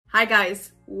Hi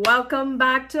guys, welcome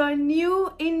back to a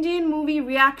new Indian movie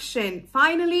reaction.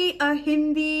 Finally a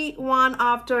Hindi one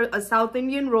after a South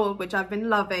Indian role, which I've been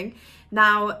loving.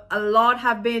 Now a lot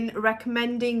have been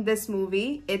recommending this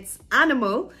movie. It's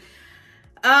Animal.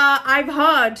 I've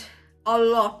heard a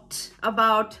lot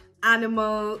about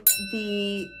Animal,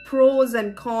 the pros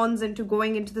and cons into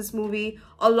going into this movie.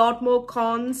 A lot more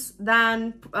cons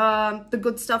than the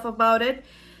good stuff about it.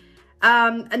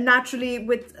 And naturally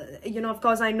with, of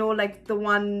course, I know like the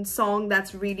one song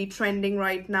that's really trending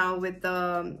right now with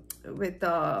Bobby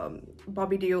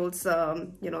Deol's,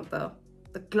 the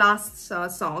Glass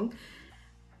song.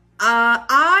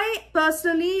 I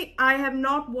personally have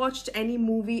not watched any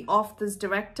movie of this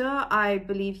director. I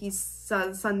believe he's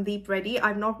Sandeep Reddy.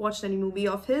 I've not watched any movie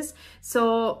of his.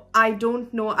 So I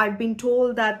don't know. I've been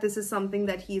told that this is something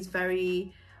that he's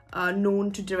very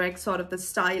known to direct, sort of the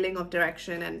styling of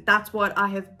direction, and that's what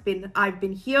I've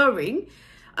been hearing.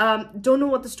 Don't know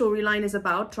what the storyline is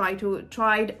about.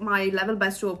 Tried my level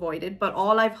best to avoid it, but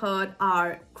all I've heard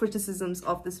are criticisms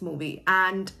of this movie,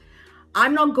 and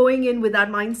I'm not going in with that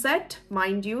mindset,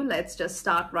 mind you. Let's just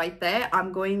start right there.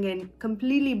 I'm going in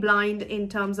completely blind in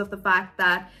terms of the fact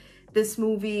that this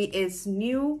movie is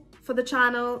new for the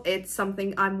channel. It's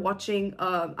something I'm watching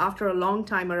after a long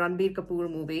time, a Ranbir Kapoor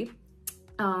movie.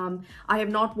 I have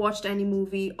not watched any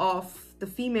movie of the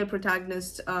female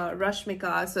protagonist,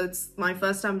 Rashmika, so it's my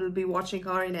first time to be watching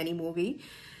her in any movie.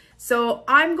 So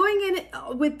I'm going in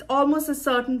with almost a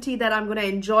certainty that I'm going to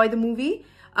enjoy the movie.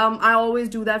 I always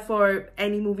do that for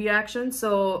any movie action,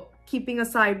 so keeping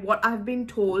aside what I've been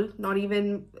told, not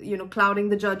even, clouding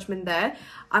the judgment there,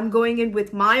 I'm going in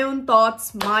with my own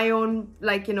thoughts, my own,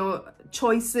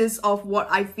 choices of what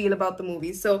I feel about the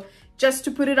movie. So just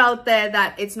to put it out there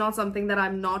that it's not something that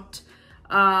I'm not,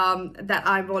 that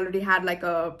I've already had like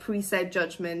a preset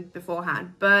judgment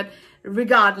beforehand. But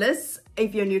regardless,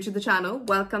 if you're new to the channel,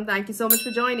 welcome. Thank you so much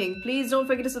for joining. Please don't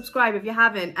forget to subscribe if you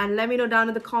haven't, and let me know down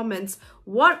in the comments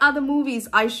what other movies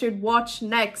I should watch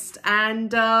next.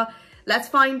 And let's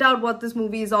find out what this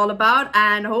movie is all about,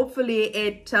 and hopefully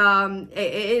it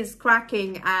is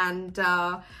cracking, and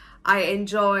I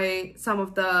enjoy some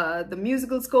of the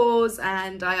musical scores,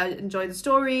 and I enjoy the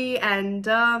story, and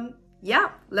yeah,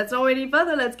 let's not wait any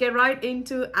further. Let's get right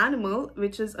into Animal,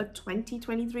 which is a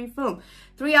 2023 film.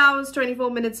 3 hours, 24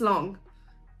 minutes long.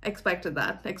 Expected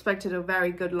that. Expected a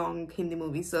very good long Hindi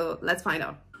movie, so let's find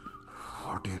out.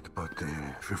 40th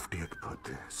birthday, 50th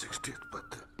birthday, 60th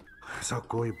birthday. ऐसा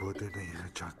कोई birthday नहीं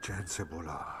है जहाँ चैन से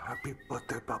बोला happy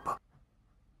birthday पापा।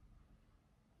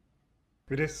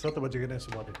 फिर 7 बज गए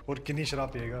सुबह के, और कितनी शराब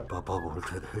पिएगा? पापा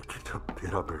बोलते थे कि जब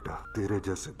तेरा बेटा तेरे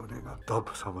जैसे बनेगा तब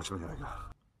समझ में आएगा।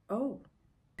 Oh.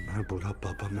 मैं बोला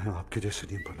पापा मैं आपके जैसे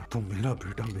नहीं बना, तो मेरा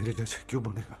बेटा मेरे जैसे क्यों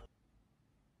बनेगा?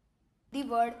 The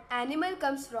word animal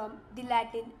comes from the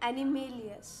Latin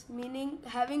animalius, meaning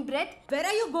having breath. Where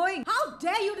are you going? How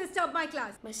dare you disturb my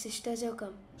class? My sisters have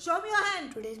come. Show me your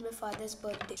hand. Today is my father's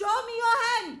birthday. Show me your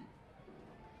hand.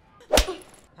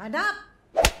 Hand up.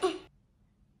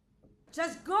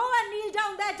 Just go and kneel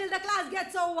down there till the class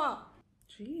gets over.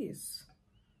 Jeez.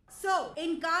 So,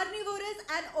 in carnivorous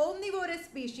and omnivorous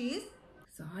species,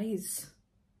 Size.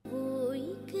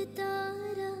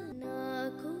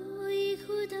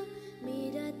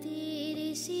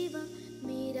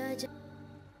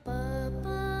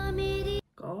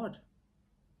 God.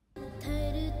 I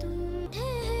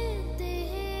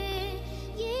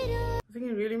think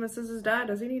he really misses his dad,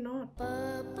 doesn't he not?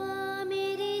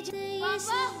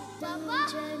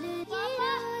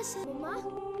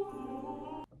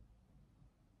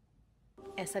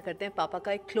 ऐसा करते हैं, पापा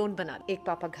का एक clone बना, एक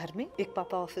पापा घर में, एक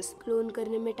पापा ऑफिस। क्लोन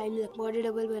करने में टाइम लग, बॉडी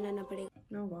डबल बनाना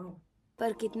पड़ेगा। Oh wow.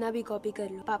 पर कितना भी कॉपी कर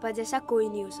लो, पापा जैसा कोई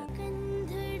नहीं हो सकता।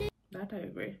 That I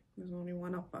agree. There's only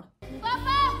one upper.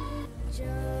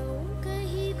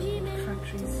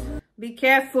 Be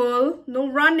careful. No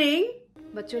running.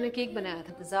 बच्चों ने केक बनाया था,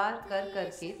 इंतजार कर कर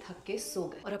के थक के सो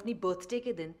गए, और अपनी बर्थडे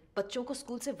के दिन बच्चों को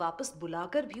स्कूल से वापस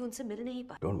बुलाकर भी उनसे मिल नहीं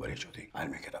पाए। Don't worry, Jyoti. I'll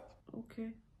make it up. Okay.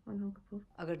 Kapoor.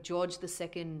 अगर George the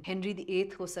second, Henry the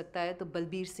 8th हो सकता है, तो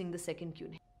बलबीर सिंह द सेकंड क्यों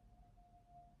नहीं?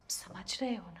 समझ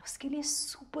रहे हो ना, उसके लिए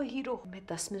सुपर हीरो हमें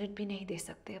 10 मिनट भी नहीं दे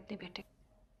सकते अपने बेटे।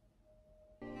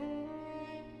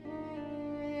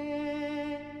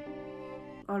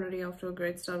 Already off to a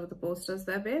great start with the posters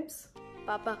there, babes.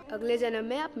 पापा, अगले जन्म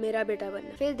में आप मेरा बेटा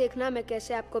बनना, फिर देखना मैं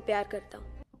कैसे आपको प्यार करता हूँ।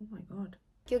 Oh my God.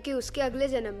 क्योंकि उसके अगले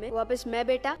जन्म में वापस मैं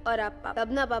बेटा और आप पापा।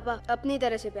 तब ना पापा अपनी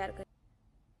तरह से प्यार कर,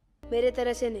 मेरे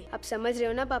तरह से नहीं। आप समझ रहे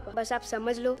हो ना पापा? बस आप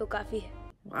समझ लो तो काफी है।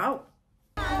 Wow.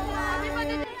 हैप्पी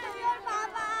बर्थडे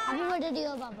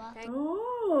डियर पापा।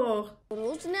 Oh.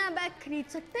 रोज नया बैग खरीद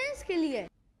सकते हैं इसके लिए?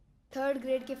 3rd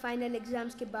ग्रेड के फाइनल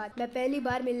एग्जाम्स के बाद मैं पहली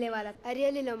बार मिलने वाला था। I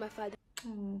really love my father।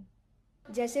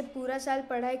 जैसे पूरा साल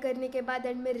पढ़ाई करने के बाद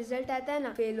एंड में रिजल्ट आता है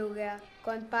ना, फेल हो गया,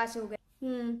 कौन पास हो गया।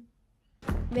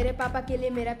 मेरे पापा के लिए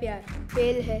मेरा प्यार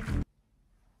फेल है,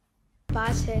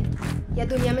 पास है या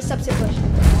दुनिया में सबसे first.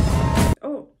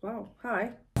 Oh wow, hi.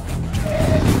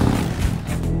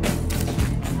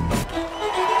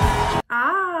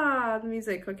 Ah, the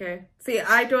music. Okay. See,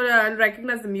 I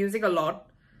recognize the music a lot.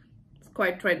 It's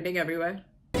quite trending everywhere.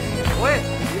 ओए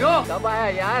हीरो कब आया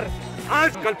यार?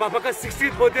 आज कल पापा का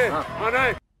 60th बर्थडे आना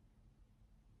है।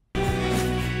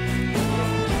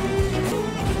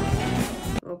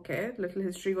 Okay, little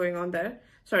history going on there.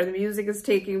 Sorry, the music is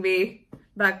taking me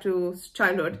back to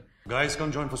childhood. Guys,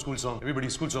 come join for school song. Everybody,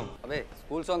 school song. अबे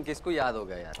स्कूल सॉन्ग किसको याद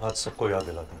होगा यार? आज सबको याद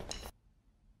दिलाता हूँ।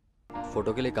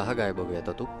 फोटो के लिए कहाँ गायब हो गया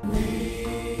था तू?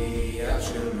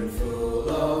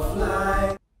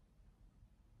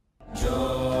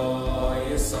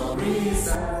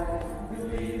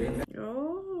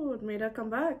 Oh, it made her come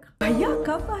back. भैया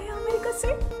कब आया अमेरिका से?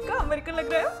 क्या अमेरिकन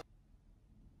लग रहा है?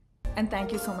 And thank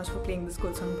you so much for playing this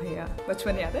cool song भैया।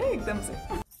 बचपन याद है एकदम से।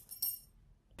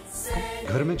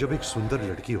 घर में जब एक सुंदर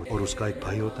लड़की हो और उसका एक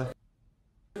भाई होता है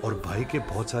और भाई के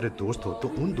बहुत सारे दोस्त हो तो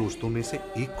उन दोस्तों में से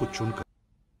एक को चुनकर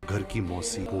घर की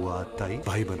मौसी, बुआ, ताई,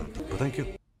 भाई बनाता। पता है क्यों?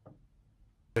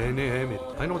 बहनें हैं मेरी।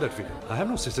 I know that feeling. I have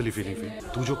no sisterly feeling for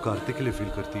you. तू जो कार्तिक के लिए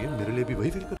फील करती है मेरे लिए भी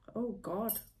वही फील कर। Oh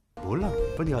God. बोलना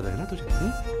अपन याद है ना तुझे?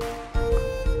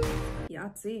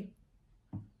 याद से।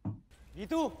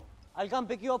 Geetu, I'll come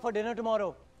pick you up for dinner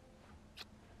tomorrow.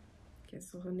 Okay,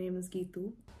 so her name is Geetu.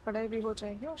 पढ़ाई भी हो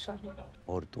जाएगी और शादी।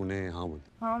 और तूने हाँ बोल।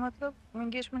 हाँ मतलब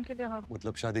एंगेजमेंट के लिए हाँ।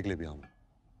 मतलब शादी के लिए भी हाँ।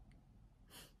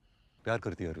 प्यार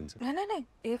करती है उनसे? नहीं,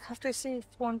 एक हफ्ते से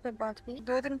फोन पे बात की।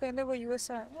 2 दिन पहले वो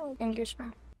यूएस आया ना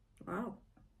एंगेजमेंट। Wow.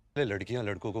 पहले लड़कियां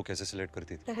लड़कों को कैसे सिलेक्ट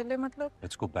करती थी? पहले मतलब?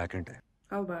 Let's go back in time.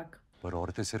 How back? पर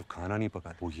औरतें सिर्फ खाना नहीं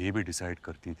पकाती, वो ये भी डिसाइड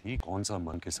करती थी कौन सा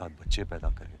मन के साथ बच्चे पैदा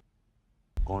करे,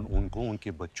 कौन उनको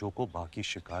उनके बच्चों को बाकी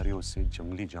शिकारियों से,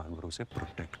 जंगली जानवरों से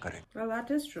प्रोटेक्ट करे। Well, that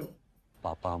is true.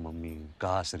 Papa mummy,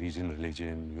 cast, reason,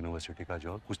 religion, university का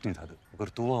जॉब कुछ नहीं था। अगर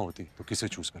तू वहाँ होती तो किसे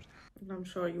चूज करती? I'm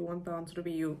sure you want the answer to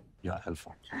be you. Yeah,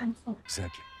 helpful.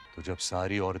 Exactly. तो जब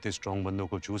सारी औरतें स्ट्रॉन्ग बंदों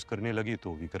को चूज करने लगी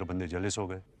तो वीकर बंदे जेलस हो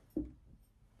गए।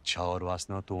 इच्छा और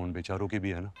वासना तो उन बेचारों की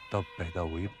भी है ना। तब पैदा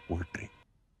हुई पोएट्री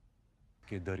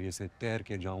के दरिए से तैर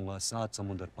के जाऊंगा, 7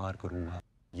 समुद्र पार करूंगा,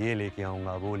 ये लेके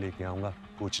आऊंगा, वो लेके आऊंगा,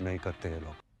 कुछ नहीं करते हैं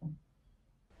लोग।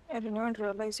 I didn't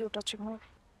realize you touching me.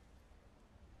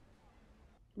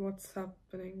 What's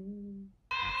happening?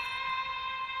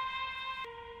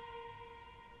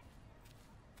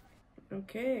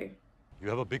 Okay. You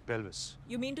have a big pelvis.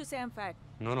 You mean to say I'm fat?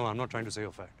 No, I'm not trying to say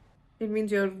you're fat. It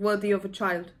means you're worthy of a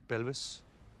child. Pelvis.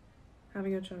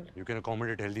 Having a child. You can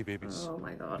accommodate healthy babies. Oh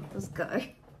my God, this guy.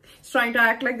 He's trying to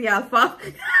act like the alpha.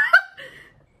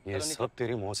 ये सब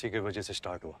तेरी मौसी की वजह से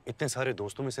start हुआ। इतने सारे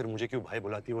दोस्तों में सिर्फ मुझे क्यों भाई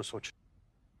बुलाती है वो सोच।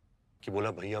 कि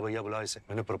बोला भैया बुला इसे।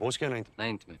 मैंने प्रपोज किया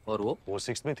 9th में। और वो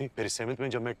 6th में थी। फिर 7th में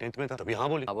जब मैं 10th में था तभी हाँ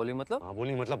बोली। हाँ बोली मतलब?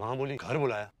 हाँ बोली। घर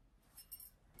बुलाया।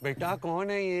 बेटा कौन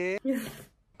है ये?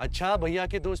 अच्छा भैया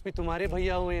के दोस्त भी तुम्हारे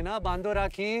भैया हुए ना, बांधो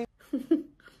राखी।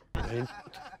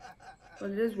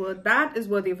 That is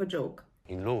worthy of a joke.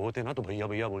 इन लोग होते ना तो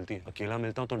भैया बोलती है। अकेला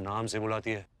मिलता हूँ तो नाम से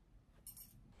बुलाती है।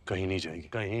 कहीं नहीं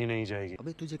जाएगी।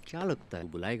 अबे तुझे क्या लगता है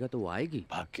बुलाएगा तो वो आएगी?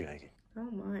 भाग के आएगी।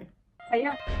 Oh my.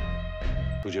 भैया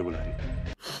तुझे बुला रही।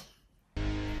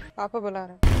 पापा बुला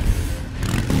रहे।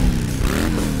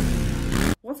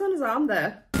 What's on his arm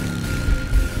there?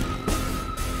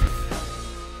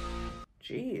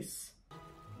 Jeez.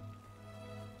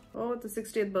 Oh, it's the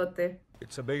 60th birthday.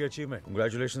 It's a big achievement.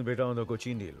 Congratulations, beta, on the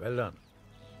coaching deal. Well done.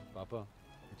 Papa,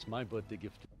 it's my birthday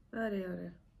gift. अरे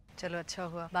चलो अच्छा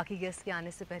हुआ। बाकी गेस्ट के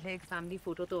आने से पहले एक फैमिली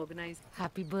फोटो तो ऑर्गेनाइज।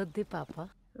 हैप्पी बर्थडे पापा।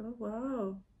 Oh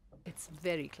wow. It's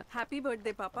very class. Happy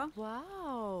birthday पापा।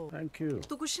 वाओ। Thank you.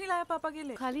 तू कुछ नहीं लाया पापा के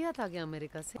लिए? खाली हाथ आ गया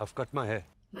अमेरिका से। ऑफ कट में है।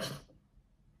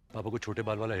 पापा को छोटे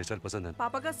बाल वाला हेयर स्टाइल पसंद है।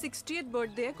 पापा का 60th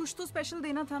बर्थडे है, कुछ तो स्पेशल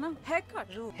देना था ना।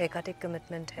 हेयर कट एक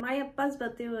कमिटमेंट है। My appa's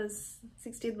birthday was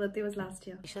 60th birthday was last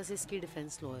year. Isha से इसकी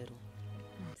डिफेंस लॉयर हूँ।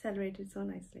 Celebrated so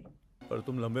nicely. पर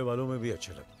तुम लंबे बालों में भी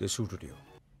अच्छे लगते। They suited you.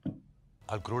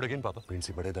 I'll grow it again, पापा। पिंड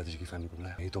से बड़े दादाजी की फैमिली को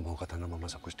बुलाया। यही तो मौका था ना मामा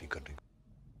सब कुछ ठीक करने का।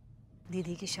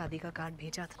 दीदी की शादी का कार्ड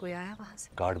भेजा था, कोई आया वहाँ से?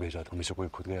 कार्ड भेजा था, हमेशा कोई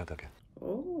खुद गया था क्या?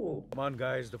 Oh. Come on,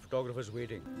 guys. The photographer's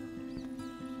waiting.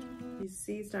 You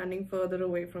see, standing further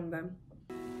away from them.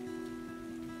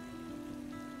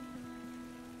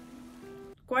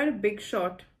 Quite a big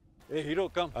shot. Hey hero,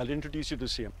 come. I'll introduce you to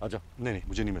CM. आजा। नहीं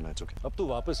मुझे नहीं मिलना है। ओके। अब तू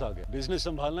वापस आ गया। बिजनेस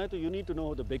संभालना है तो you need to know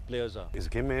who the big players are. इस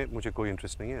गेम में मुझे कोई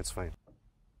इंटरेस्ट नहीं है। It's fine.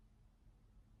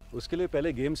 उसके लिए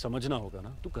पहले गेम समझना होगा ना।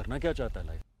 तू करना क्या चाहता है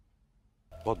लाइफ?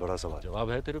 बहुत बड़ा सवाल। जवाब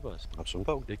है तेरे पास? आप सुन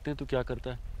पाओगे? देखते हैं तू क्या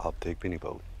करता है। आप देख भी नहीं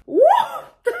पाओगे।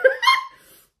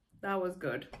 That was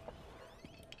good.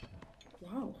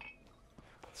 Wow.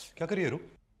 क्या करिए रू?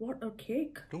 What a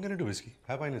cake. Don't get into whiskey.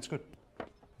 Have wine, it's good.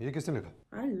 ये किसने लिखा?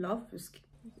 I love whiskey.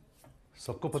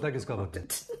 सबको पता है किसका वक्त है।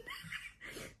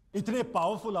 इतने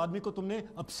पावरफुल आदमी को तुमने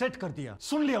अपसेट कर दिया,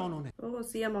 सुन लिया उन्होंने। Oh,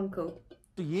 CM uncle.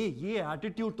 तो ये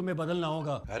एटीट्यूड तुम्हें बदलना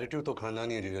होगा। एटीट्यूड तो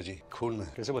खानदानी है जीजा जी, खून में,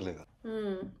 कैसे बदलेगा?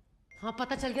 हाँ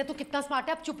पता चल गया तू कितना स्मार्ट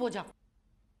है, अब चुप हो जा।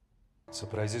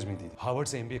 सरप्राइजेस में दी। हार्वर्ड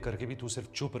से एमबीए करके भी तू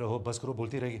सिर्फ चुप रहो, बस करो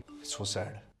बोलती रहेगी। So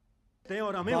sad.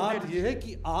 और हमें बात यह है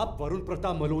कि आप वरुण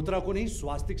प्रताप मल्होत्रा को नहीं,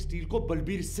 स्वास्तिक स्टील को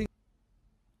बलबीर सिंह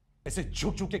ऐसे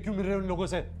झुक झुक के क्यों मिल रहे हो उन लोगों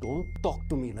से? Don't talk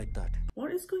to me like that.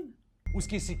 What is going on?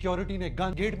 उसकी सिक्योरिटी ने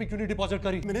गन गेट में क्यों नहीं डिपॉजिट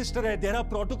करी? मिनिस्टर है, there are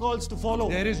protocols to follow.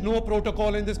 There is no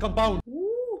protocol in this compound.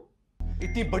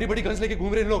 इतनी बड़ी बड़ी गन्स लेके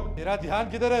घूम रहे हैं लोग। तेरा ध्यान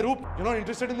किधर है रूप? You not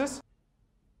interested in this?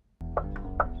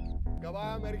 कब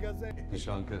आया अमेरिका से?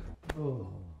 Nishank.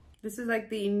 This is like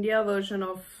the India version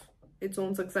of its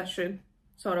own Succession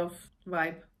sort of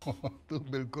vibe. तू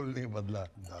बिल्कुल नहीं बदला।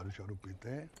 दारू शारू पीते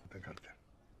हैं तो करते हैं।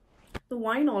 The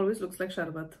wine always looks like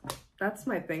sharbat. That's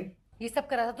my thing. ये सब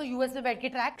करा था तो यूएस में बैठ के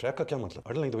ट्रैक। ट्रैक का क्या मतलब?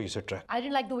 I don't like the way you said track. I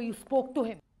didn't like the way you spoke to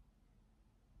him.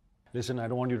 Listen, I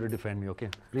don't want you to defend me, okay?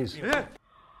 Please. ये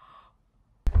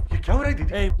क्या हो रहा है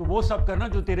दीदी? Hey, तू वो सब करना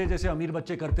जो तेरे जैसे अमीर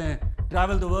बच्चे करते हैं।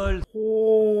 Travel the world.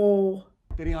 Oh.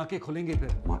 तेरी आंखें खुलेंगी फिर।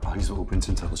 My eyes were open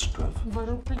since I was 12.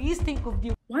 Varun, please think of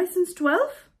the. Why since 12?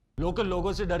 Local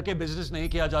लोगों से डर के बिजनेस नहीं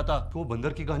किया जाता। वो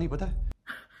बंदर की कहानी पता है?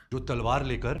 जो तलवार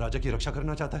लेकर राजा की रक्षा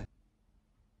करना चाहता है।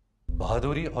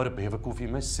 बहादुरी और बेवकूफी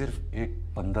में सिर्फ एक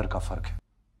बंदर का फर्क है।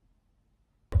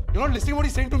 You're not listening what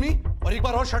he's saying to me? और एक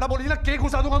बार और शट अप बोलिए ना, केक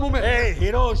घुसा दूंगा मुंह में। Hey,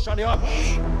 hero, shut up.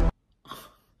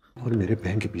 और मेरे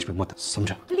बहन के बीच में मत,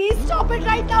 समझा? Please stop it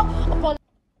right now.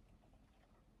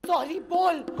 Sorry,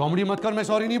 बोल। कॉमेडी मत कर, मैं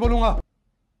सॉरी नहीं बोलूंगा।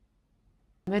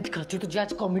 मैं दिखाती हूँ तुझे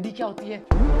आज कॉमेडी क्या होती है।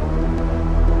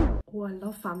 Oh, I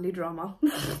love family drama.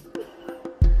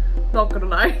 Not gonna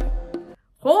lie.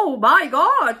 Oh my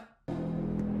god.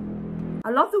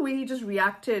 I love the way he just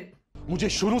reacted. मुझे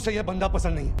शुरू से यह बंदा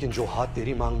पसंद नहीं, लेकिन जो हाथ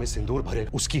तेरी मांग में सिंदूर भरे,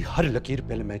 उसकी हर लकीर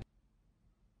पहले मैं।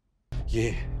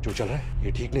 ये जो चल रहा है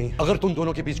ये ठीक नहीं। अगर तुम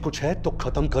दोनों के बीच कुछ है तो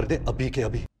खत्म कर दे अभी के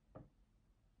अभी।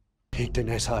 एक दिन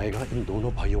ऐसा आएगा इन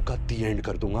दोनों भाइयों का दी एंड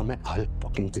कर दूंगा मैं। I'll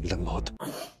fucking kill them बहुत।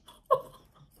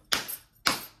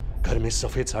 घर में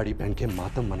सफेद साड़ी पहन के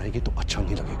मातम मनाएगी तो अच्छा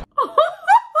नहीं लगेगा।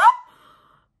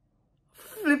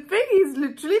 Flipping, he's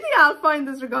literally the alpha in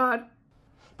this regard.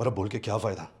 पर अब बोल के क्या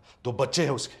फायदा? दो बच्चे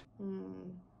हैं उसके।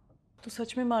 तो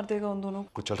सच में मार देगा उन दोनों को?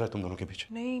 कुछ चल रहा है तुम दोनों के बीच?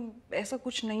 नहीं, ऐसा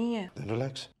कुछ नहीं है। Then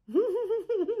relax.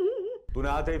 तूने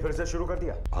आते ही फिर से शुरू कर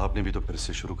दिया। आपने भी तो फिर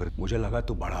से शुरू कर दिया। मुझे लगा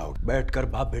तू बड़ा हो, बैठकर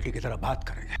बाप बेटी की तरह बात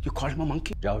करेंगे। You called me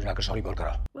monkey? जाओ जाकर सॉरी बोल कर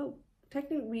आओ। Well,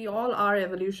 technically we all are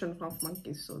evolution of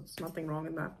monkeys, so it's nothing wrong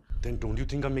in that. Then don't you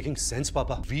think I'm making sense,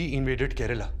 Papa? We invaded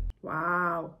Kerala.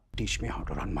 Wow. Teach me how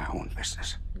to run my own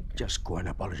business. Just go and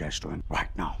apologize to him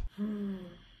right now.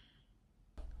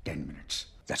 10 minutes.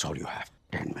 That's all you have.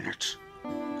 10 minutes.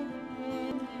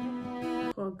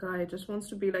 Poor guy just wants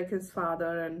to be like his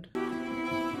father and.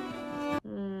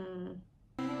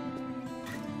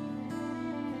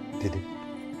 दीदी,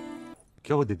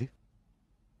 क्या हुआ दीदी?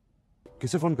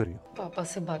 किसे phone करी हो? पापा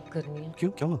से बात करनी है।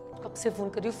 क्यों, क्या हुआ? कब से फोन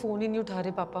करी, फोन ही नहीं उठा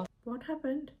रहे पापा। What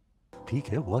happened? ठीक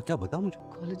है, हुआ क्या बता मुझे।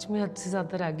 कॉलेज में हद से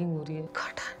ज्यादा रैगिंग हो रही है।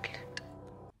 Can't handle it.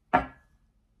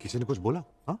 किसी ने कुछ बोला?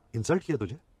 हाँ, इंसल्ट किया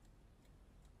तुझे?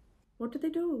 What did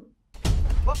they do?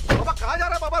 बाबा कहाँ जा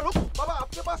रहा है? बाबा रुक। बाबा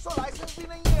आपके पास तो लाइसेंस भी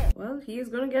नहीं है। Well, he is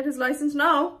gonna get his license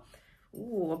now.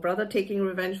 Ooh, a brother taking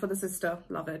revenge for the sister.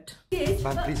 Love it.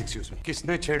 Ma'am please excuse me,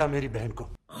 किसने छेड़ा मेरी बहन को?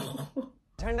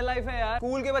 झंड लाइफ है यार,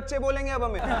 स्कूल के बच्चे बोलेंगे अब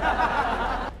हमें।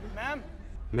 मैम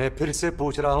मैं फिर से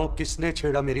पूछ रहा हूँ, किसने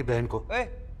छेड़ा मेरी बहन को? ए,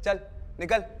 चल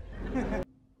निकल।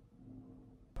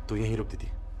 तो यहीं रुक दीदी,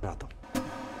 मैं आता हूँ।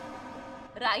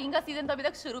 रैगिंग का सीजन तो अभी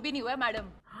तक शुरू भी नहीं हुआ है मैडम,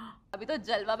 अभी तो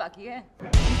जलवा बाकी है।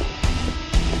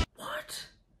 What?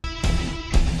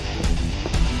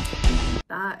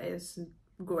 That is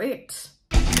great.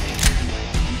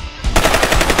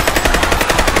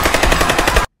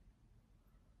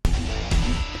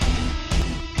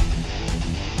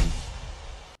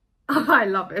 I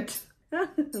love it.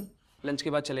 Lunch के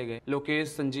बाद चले गए लोकेश,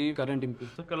 संजीव, करण, डिम्पी।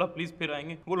 सर कल आप प्लीज फिर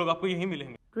आएंगे, वो लोग आपको यहीं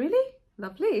मिलेंगे। Really?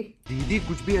 Lovely. दीदी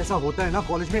कुछ भी ऐसा होता है ना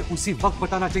कॉलेज में, उसी वक्त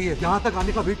बताना चाहिए, यहाँ तक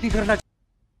आने का वेट नहीं करना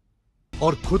चाहिए।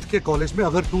 और खुद के कॉलेज में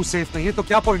अगर तू सेफ नहीं है तो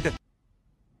क्या पॉइंट है?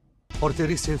 और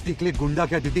तेरी सेफ्टी के लिए गुंडा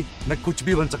क्या दीदी, मैं कुछ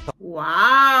भी बन सकता हूँ।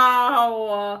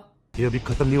 Wow. ये अभी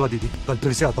खत्म नहीं हुआ दीदी, कल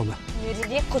फिर से आता हूँ मैं। मेरी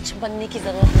लिए कुछ बनने की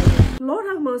जरूरत नहीं है। Lord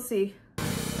have mercy.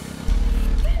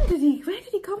 Where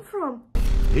did he come from?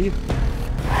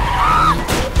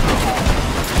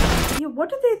 Yeah, what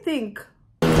did they think?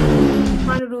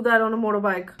 Trying to do that on a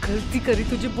motorbike. गलती करी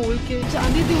तुझे बोल के,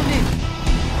 जाने दे उन्हें।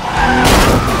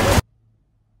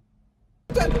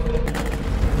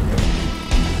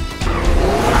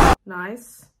 Nice.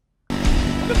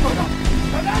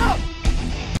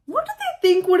 What did they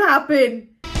think would happen?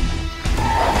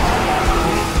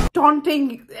 Taunting.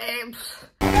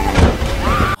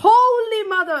 Holy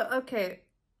mother. Okay.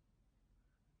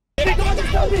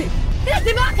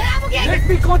 दिमाग खराब हो गया। Let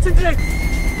me concentrate.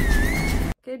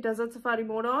 Okay, desert safari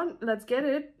mode on. Let's get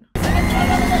it.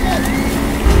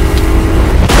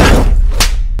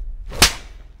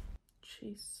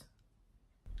 Jeez.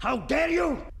 How dare you?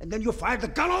 And then you fired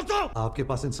the gun also? आपके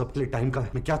पास इन सब के लिए time का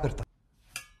है, मैं क्या करता?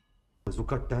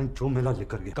 बंदूका टैंक जो मिला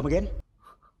लेकर गया। Come again?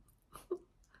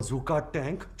 बंदूका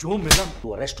टैंक जो मिला। तू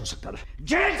अरेस्ट हो सकता था,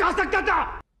 जेल जा सकता था।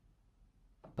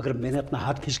 अगर मैंने अपना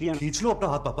हाथ खींच लिया, खींच लो अपना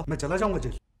हाथ पापा, मैं चला जाऊंगा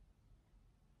जेल।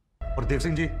 और देव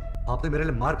सिंह जी, आपने मेरे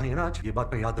लिए मार खाई है ना आज, ये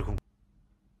बात मैं याद रखूंगा।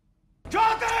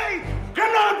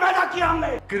 क्रिमिनल पैदा किया हमने।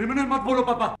 क्रिमिनल मत बोलो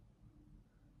पापा।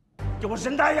 कि वो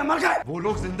जिंदा है या मर गए? वो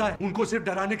लोग जिंदा है, उनको सिर्फ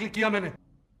डराने के लिए किया मैंने।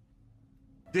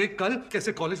 देख कल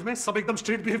कैसे कॉलेज में सब एकदम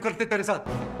स्ट्रेट बिहेव करते तेरे साथ।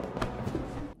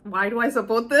 Why do I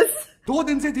support this? 2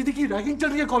 दिन से दीदी की रैगिंग चल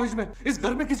रही है कॉलेज में। इस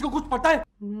घर में किसी को कुछ पता है?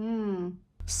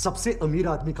 सबसे अमीर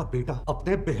आदमी का बेटा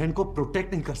अपने बहन को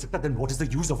प्रोटेक्ट नहीं कर सकता, then what is the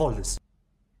use of all this?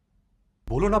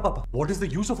 बोलो ना पापा, what is the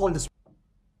use of all this?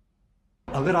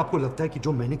 अगर आपको लगता है कि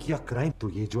जो मैंने किया क्राइम, तो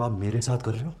ये जो आप मेरे साथ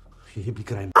कर रहे हो, ये भी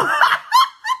क्राइम।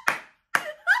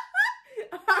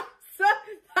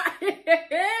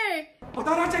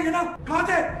 बताना चाहिए ना, कहाँ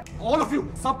थे? All of you,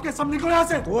 सबके सब निकलो यहाँ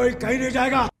से। कोई कहीं नहीं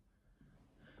जाएगा,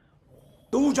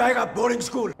 तू जाएगा बोर्डिंग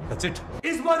स्कूल। That's it.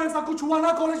 इस बार ऐसा कुछ हुआ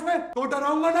ना कॉलेज में तो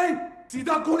डराऊंगा नहीं,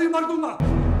 सीधा गोली मार दूंगा।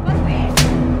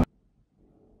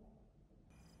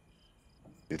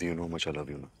 Did you know much I love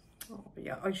you now? Oh,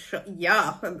 yeah,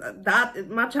 that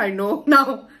much I know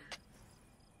now.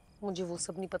 मुझे वो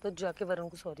सब नहीं पता, जाके वरुण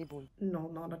को सॉरी बोल। No,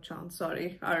 not a chance. Sorry.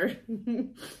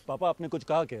 पापा आपने कुछ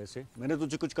कहा क्या ऐसे? मैंने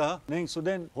तुझे कुछ कहा नहीं?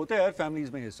 सुदेन, होते हैं यार फैमिलीज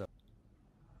में ये सब।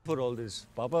 For all this,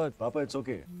 पापा it's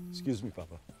okay. Excuse me,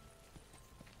 पापा।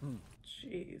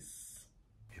 Jeez.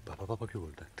 ये पापा क्यों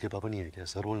बोलता है? तेरे पापा नहीं है क्या?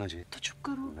 सर बोलना चाहिए। तो चुप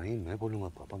करो। नहीं, मैं बोलूंगा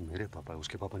पापा मेरे पापा है,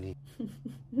 उसके पापा नहीं।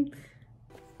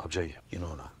 अब जाइए। You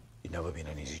know ना, you never been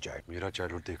an easy child. मेरा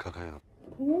चाइल्डहुड देखा है आप।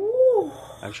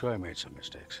 I'm sure I made some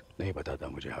mistakes. नहीं बताता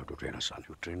मुझे how to train a son.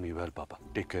 You train me well, पापा.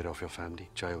 Take care of your family.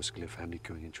 चाहे उसके लिए फैमिली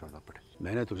क्यों नहीं छोड़ना पड़े।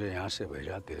 मैंने तुझे यहाँ से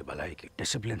भेजा तेरे भलाई की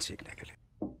डिसिप्लिन सीखने के लिए।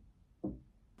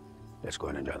 Let's go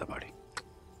and enjoy the party.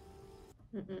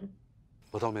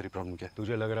 बताओ मेरी प्रॉब्लम क्या है?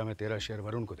 तुझे लग रहा मैं तेरा शेयर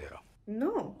वरुण को दे रहा हूँ?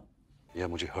 No. या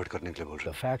मुझे हर्ट करने के लिए बोल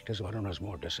रहा The fact is Varun has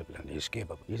more discipline. He is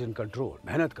capable. He is in control.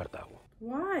 मेहनत करता है वो।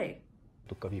 Why?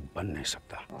 तो कभी बन नहीं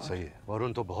सकता। सही है,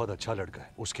 वरुण तो बहुत अच्छा लड़का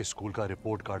है। उसके स्कूल का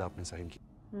रिपोर्ट कार्ड आपने साइन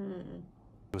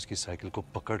किया। उसकी साइकिल को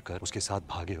पकड़कर उसके साथ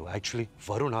भागे हो। एक्चुअली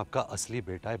वरुण आपका असली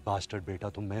बेटा है, बास्टर्ड बेटा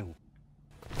तो मैं हूँ।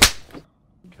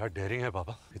 क्या डेयरिंग है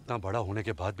पापा, इतना बड़ा होने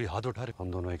के बाद भी हाथ उठा रहे।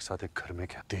 हम दोनों एक साथ एक घर में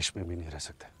क्या देश में भी नहीं रह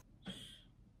सकते।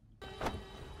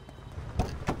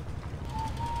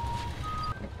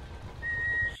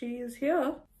 She is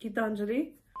here, Gitanjali.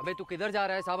 अबे तू किधर जा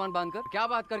रहा है सामान बांधकर? क्या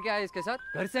बात करके आया इसके साथ?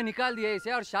 घर से निकाल दिया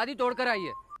इसे और शादी तोड़कर आई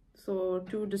है। So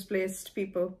 2 displaced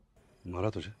people. मारा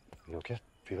तुझे? ये क्या?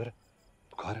 फीवर है?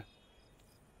 बुखार है?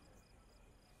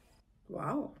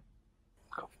 Wow.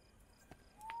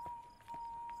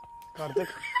 Kartik,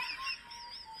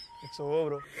 it's over,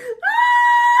 bro.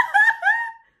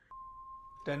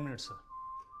 10 minutes, sir.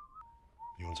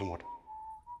 You want some water?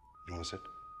 You want to sit?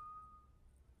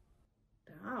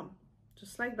 Damn,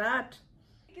 just like that.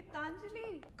 Gitanjali,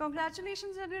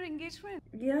 congratulations on your engagement.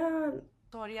 Yeah.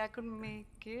 Sorry, I couldn't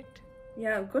make it.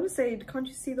 Yeah, I'm gonna say, can't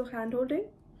you see the hand holding?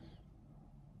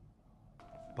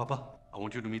 Papa, I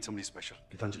want you to meet somebody special.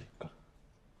 Gitanjali.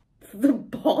 The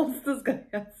balls this guy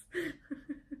has.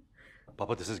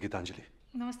 Papa, this is Gitanjali.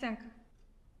 Namaste, uncle.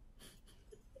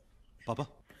 पापा,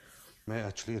 मैं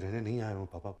actually रहने नहीं आया हूँ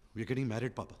पापा। We are getting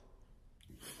married, पापा।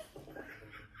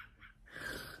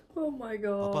 Oh my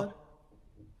God. Papa.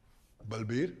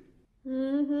 Balbir?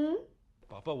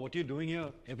 Papa, what are you doing here?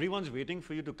 Everyone's waiting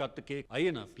for you to cut the cake.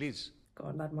 Aye na, please.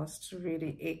 God, that must really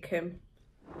ache him.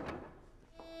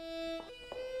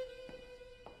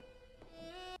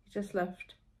 He just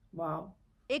left. Wow.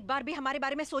 एक बार भी हमारे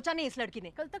बारे में सोचा नहीं इस लड़की ने।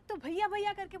 कल तक तो भैया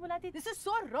भैया करके बुलाती। This is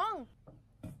so wrong.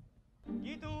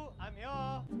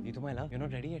 Gitu, my love, you're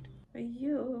not ready yet.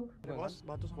 You. What's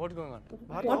going on?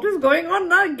 What is going on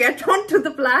now? Get on to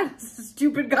the plan,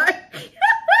 stupid guy.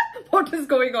 What is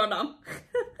going on now?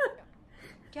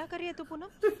 क्या कर रही है तू पूनम?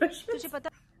 तुझे पता?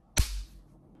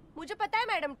 मुझे पता है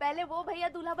मैडम, पहले वो भैया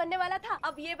दूल्हा बनने वाला था,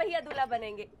 अब ये भैया दूल्हा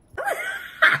बनेंगे।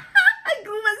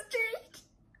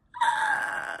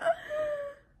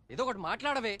 ये तो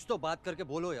माटलाड़वे तो बात करके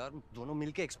बोलो यार, दोनों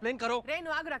मिलके एक्सप्लेन करो। रे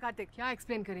नुआग रखाते क्या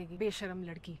एक्सप्लेन करेगी बेशरम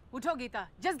लड़की। उठो Gita,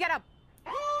 just get up.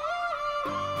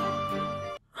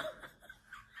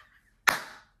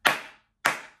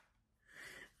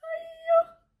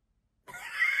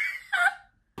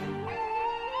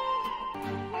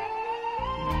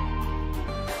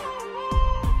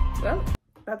 Well,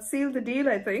 that sealed the deal,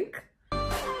 I think.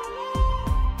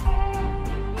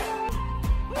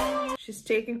 She's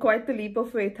taken quite the leap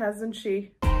of faith, hasn't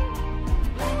she?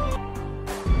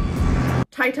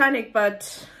 Titanic,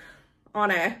 but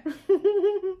on air.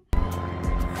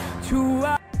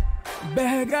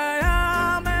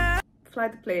 Fly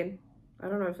the plane. I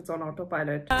don't know if it's on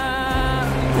autopilot.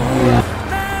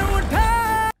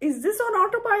 Is this on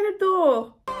autopilot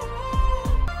though?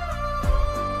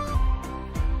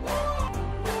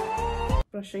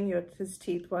 Brushing his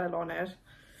teeth while on air.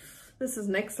 This is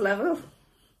next level.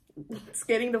 It's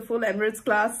getting the full Emirates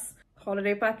class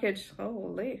holiday package.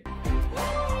 Holy.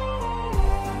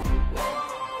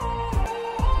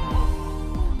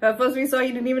 First we saw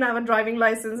he didn't even have a driving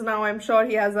license. Now I'm sure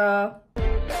he has a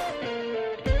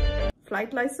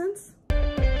flight license.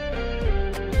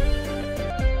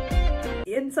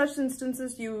 In such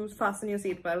instances, you fasten your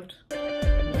seatbelt.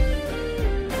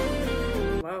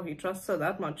 Wow, he trusts her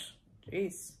that much.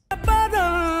 Jeez.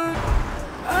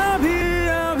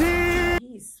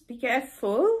 Jeez, be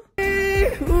careful.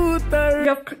 You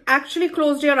have actually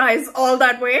closed your eyes all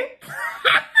that way.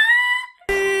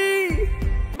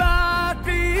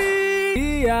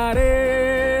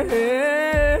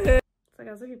 It's like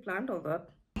as if he planned all that.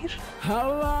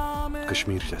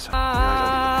 Kashmir जैसा।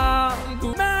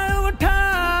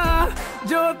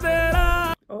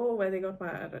 Oh, where they got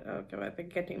married. Okay, where they're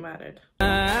getting married.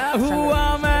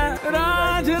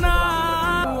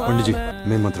 Pandit ji,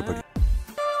 main मंत्र पढ़िए।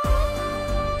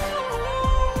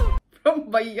 From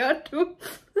Bhaiya to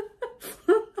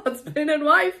husband and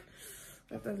wife.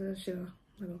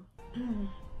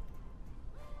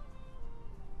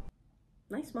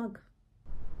 Nice mug.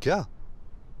 क्या?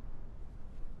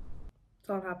 It's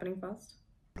all happening fast.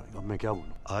 अब मैं क्या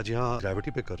बोलूं? आज यहाँ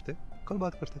ग्रेविटी पे करते, कल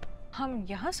बात करते। हम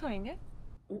यहाँ सोएंगे?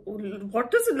 What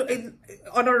does it look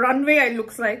on a runway? It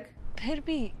looks like. फिर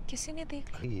भी किसी ने देख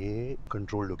लिया। ये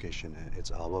control location है.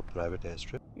 It's our private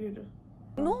airstrip. You do.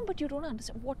 No, but you don't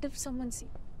understand. What if someone see?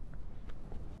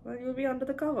 Well, you'll be under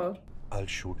the cover.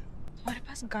 I'll shoot. हमारे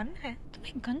पास gun है,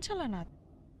 तुम्हें गन चलाना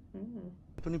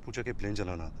आता तो नहीं पूछा कि प्लेन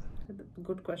चलाना आता है।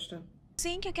 Good question.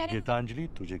 सीन क्या कह रहे हैं? गीतांजलि,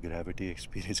 तुझे ग्रेविटी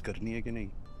एक्सपीरियंस करनी है कि नहीं?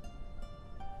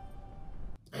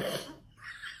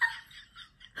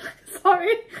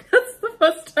 Sorry, that's the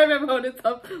first time I've heard it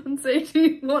up on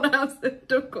Sadie. What else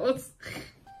it of course.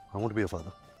 I want to be a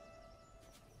father.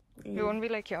 You won't be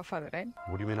like your father, right?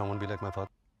 What do you mean I won't be like my father?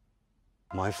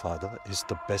 My father is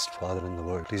the best father in the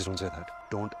world. Please don't say that.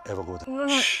 Don't ever go there. No.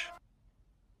 Shh.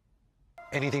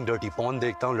 Anything dirty. Porn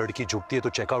देखता हूँ, लड़की झुकती है तो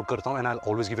check out करता हूँ, and I'll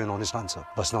always give you an honest answer.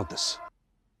 But not this.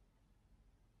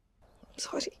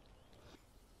 Sorry.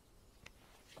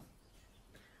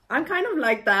 I'm kind of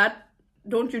like that.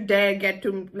 Don't you dare get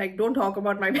to, like, don't talk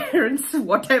about my parents,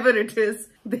 whatever it is.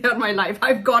 They are my life.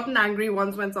 I've gotten angry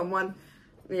once when someone,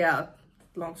 yeah,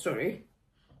 long story.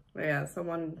 But yeah,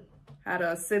 someone had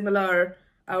a similar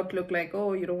outlook like,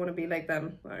 oh, you don't want to be like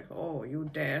them. Like, oh, you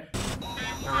dare.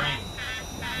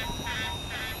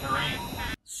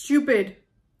 Stupid.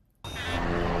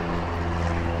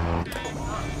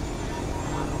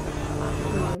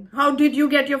 How did you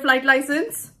get your flight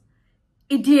license?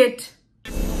 Idiot.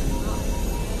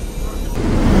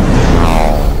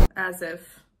 As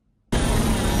if.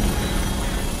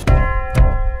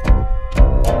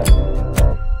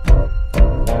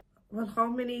 Well, how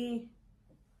many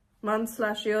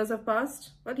months/years have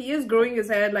passed? But he is growing his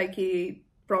hair like he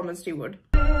promised he would.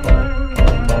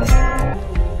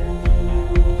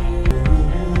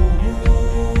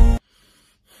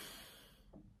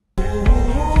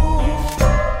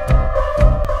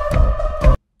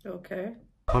 Okay.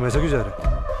 हम ऐसा क्यों जा रहे हैं?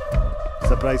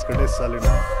 Surprise करने साले ने।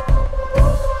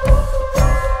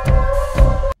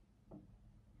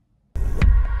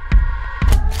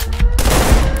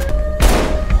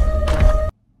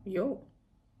 Yo.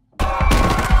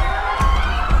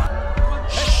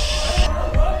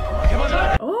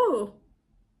 Oh,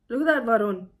 look at that,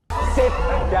 Varun. Sit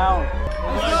down.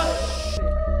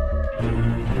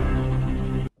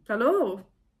 Hello.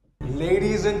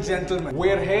 Ladies and gentlemen,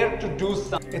 we're here to do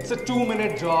something. It's a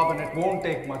 2-minute job and it won't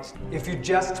take much if you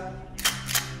just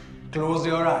close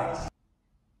your eyes.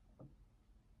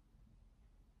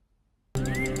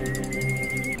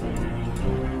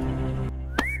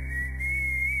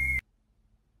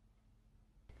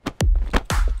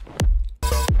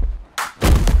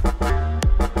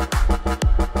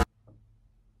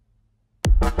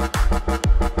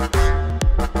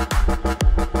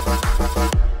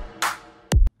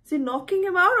 Is he knocking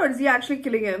him out or is he actually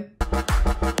killing him?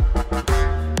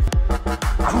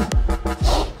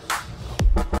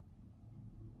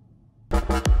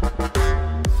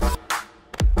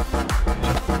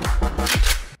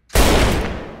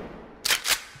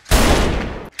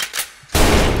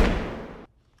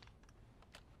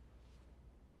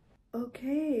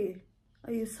 Okay.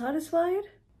 Are you satisfied?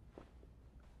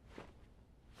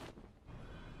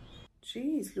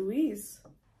 Jeez, Louise.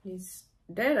 He's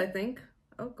dead, I think.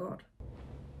 Oh God.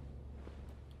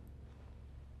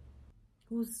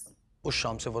 Who's... उस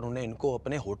शाम से वरुण ने इनको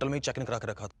अपने hotel में ही check in करा के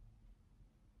रखा था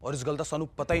और इस गल का सानू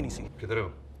पता ही नहीं सी। किधर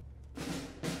हो?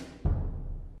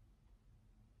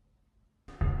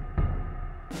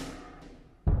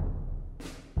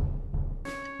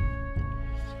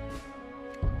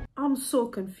 I'm so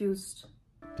confused.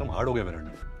 तुम हार्ड हो गए मेरे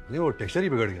अंडर। नहीं वो टेक्सचर ही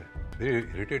बिगड़ गया। वेरी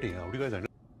इरिटेटिंग है। How do you guys handle?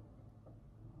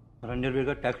 Ranger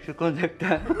का टेक्सचर कौन देखता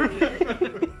है?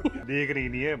 देख रही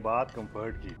नहीं है बात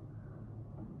कंफर्ट की।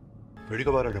 बेटी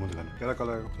कब आ रहा है डेमो दिखाने? कह रहा कल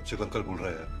आएगा। सबसे कल बोल रहा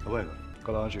है यार। कब आएगा?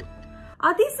 कल आ जाओ।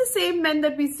 Are these the same men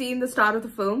that we see in the start of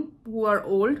the film who are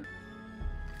old?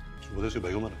 वो तो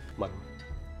भाई हमारा।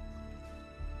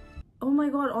 Oh my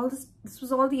God! All this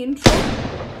was all the intro.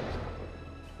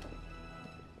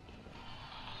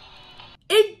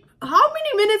 How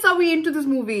many minutes are we into this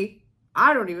movie?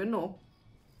 I don't even know.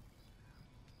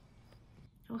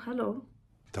 Oh, hello.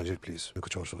 ताजिर please मैं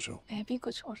कुछ और सोच रहा हूँ। मैं भी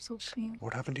कुछ और सोच रही हूँ।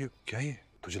 What happened to you? क्या ये?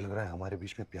 तुझे लग रहा है हमारे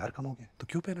बीच में प्यार कम हो गया? तो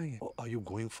क्यों पहना ये? Are you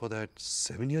going for that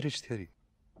 7-year itch theory?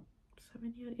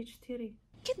 7-year itch theory.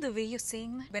 Get the way you're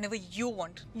saying that whenever you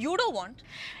want. You don't want.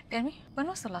 Tell me, when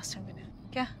was the last time we did?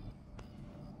 क्या?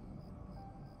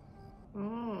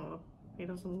 Oh, he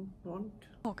doesn't want.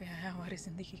 हो गया है हमारी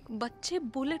जिंदगी। बच्चे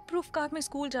bullet proof car में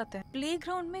school जाते हैं,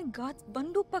 प्लेग्राउंड में गार्ड्स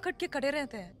बंदूक पकड़ के खड़े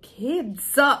रहते हैं। Kids.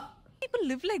 People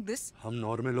live like this. हम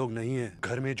नॉर्मल लोग नहीं हैं।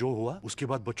 घर में जो हुआ उसके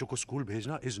बाद बच्चों को स्कूल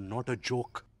भेजना is not a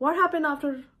joke. What happened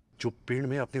after? जो पेड़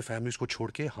में अपने फैमिलीज को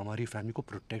छोड़ के हमारी फैमिली को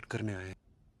प्रोटेक्ट करने आए हैं।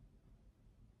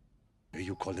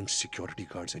 You call them security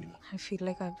guards anymore? I feel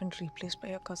like I've been replaced by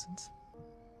your cousins.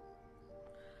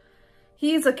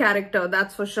 He's a character,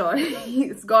 that's for sure.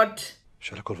 He's got.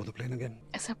 Shall I call for the plane again?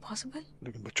 Is that possible?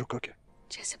 लेकिन बच्चों का क्या?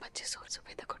 जैसे बच्चे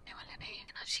सुबह तक उठने वाले नहीं हैं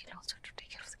ना, she'll also to take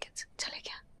care of the kids. चले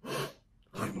क्या?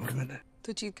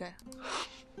 तू जीत गया।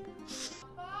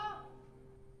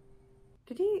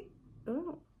 Did he?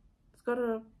 Oh, he's got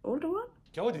a older one.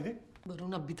 क्या हुआ दीदी?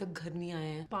 वरुण अभी तक घर नहीं आए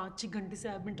हैं। 5-6 घंटे से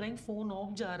I've been trying, phone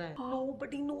of जा रहा है।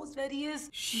 Nobody knows where he is.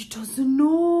 She doesn't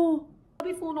know.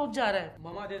 अभी फोन ऑफ जा रहा है।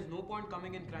 Mama, there's no point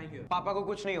coming and crying here. पापा को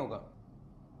कुछ नहीं होगा।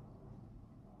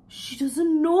 She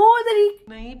doesn't know that he.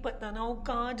 नहीं पता ना वो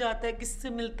कहाँ जाता है, किससे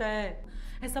मिलता है।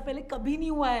 ऐसा पहले कभी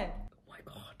नहीं हुआ है। Oh my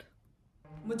God.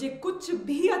 मुझे कुछ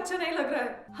भी अच्छा नहीं लग रहा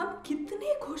है। हम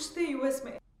कितने खुश थे यूएस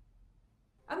में।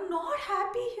 I'm not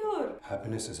happy here.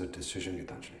 Happiness is a decision,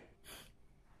 Gitanjali.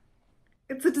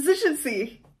 It's a decision, see.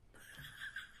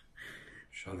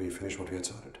 Shall we finish what we had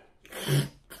started?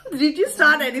 Did you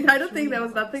start anything? I don't think there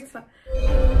was nothing.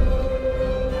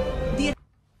 The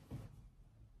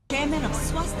chairman of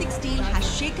Swastik Steel has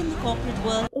shaken the corporate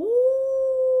world.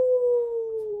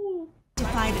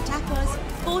 Defied attackers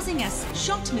posing as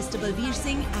shot Mr. Balbir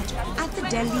Singh at the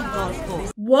Delhi golf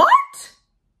course. What?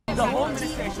 The whole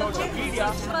media.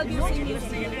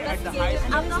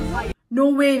 No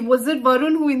way. Was it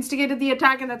Varun who instigated the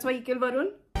attack and that's why he killed Varun?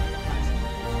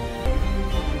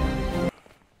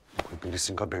 मेरी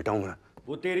सिंह का बेटा हूं मैं।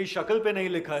 वो तेरी शक्ल पे नहीं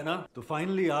लिखा है ना, तो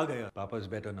फाइनली आ गया। पापा is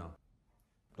better now.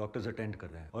 Doctors attend कर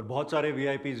रहे हैं और बहुत सारे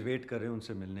वीआईपीज वेट कर रहे हैं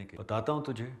उनसे मिलने के। बताता हूँ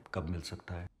तुझे कब मिल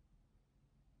सकता है।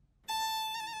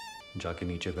 जाके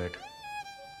नीचे बैठ।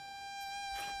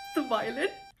 The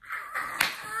violin.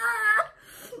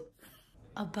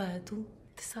 अब आया तू?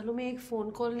 इतने सालों में एक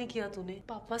फोन कॉल नहीं किया तूने।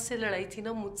 पापा से लड़ाई थी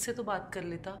ना, मुझसे तो बात कर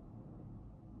लेता।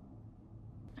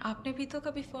 आपने भी तो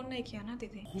कभी फोन नहीं किया ना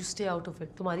दीदी। You stay out of it.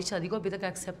 तुम्हारी शादी को अभी तक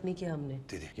एक्सेप्ट नहीं किया हमने।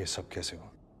 दीदी ये सब कैसे हुआ?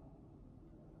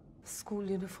 स्कूल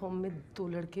यूनिफॉर्म में 2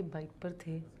 लड़के बाइक पर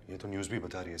थे। ये तो न्यूज़ भी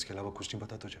बता रही है, इसके अलावा कुछ नहीं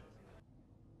पता तुझे?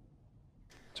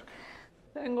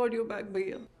 Thank God you're back,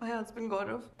 भैया. My husband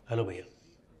Gaurav. हेलो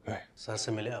भैया. सर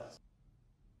से मिले आप?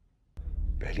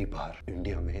 पहली बार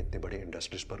इंडिया में इतने बड़े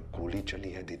इंडस्ट्रीज पर गोली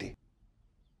चली है दीदी.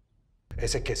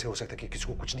 ऐसे कैसे हो सकता है कि किसी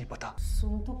को कुछ नहीं पता?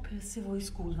 सुन तो फिर से वही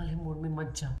स्कूल वाले मोड में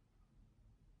मत जा.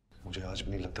 मुझे आज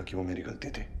भी नहीं लगता कि वो मेरी गलती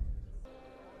थी.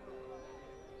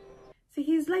 See,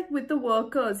 he's like with the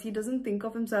workers. He doesn't think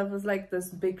of himself as like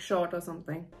this big shot or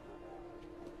something.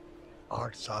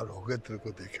 8 साल हो गए तेरे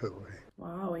को देखे हुए.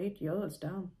 Wow, 8 years,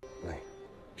 damn. नहीं.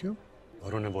 क्यों?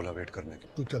 उन्होंने बोला वेट करने के.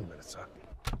 तू चल मेरे साथ.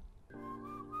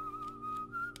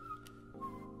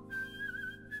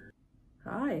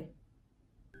 Hi.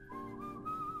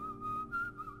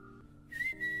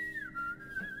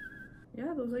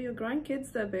 Yeah, those are your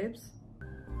grandkids there, babes.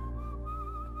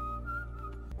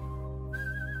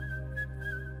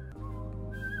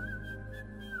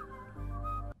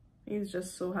 He's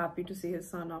just so happy to see his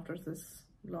son after this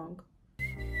long.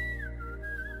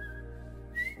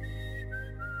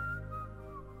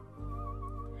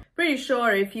 Pretty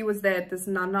sure if he was there,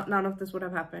 none of this would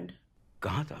have happened.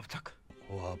 कहाँ था अब तक?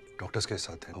 वो आप doctors के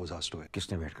साथ थे. I was asked to.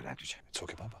 किसने वेट कराया तुझे? It's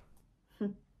okay, पापा.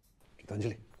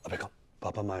 गीतांजलि, अबे कम.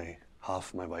 पापा, my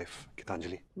half, my wife,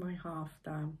 Geetanjali. My half,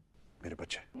 damn. मेरे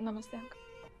बच्चे. नमस्ते अंकल.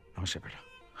 नमस्ते बेटा.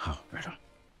 हाँ बेटा.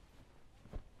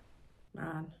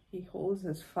 Man, he holds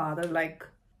his father like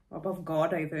above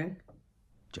God, I think.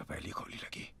 जब पहली गोली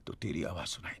लगी तो तेरी आवाज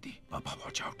सुनाई दी, पापा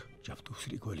वॉच आउट. जब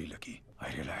दूसरी गोली लगी, I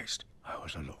realized I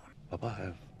was alone. पापा,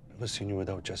 I've never seen you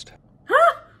without chest.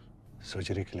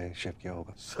 Surgery के लिए शेप किया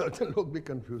होगा. सर्जन लोग भी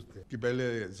कंफ्यूज थे कि पहले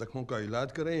जख्मों का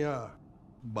इलाज करें या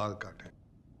बाल काटें.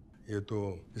 ये तो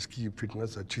इसकी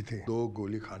फिटनेस अच्छी थी. 2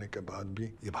 गोली खाने के बाद भी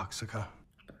ये भाग सका.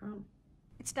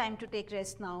 It's time to take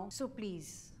rest now, so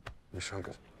please.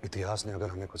 विशांकर, इतिहास ने अगर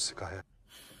हमें कुछ सिखाया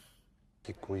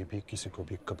कि कोई भी किसी को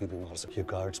भी कभी भी मार सकती है.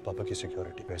 गार्ड्स पापा की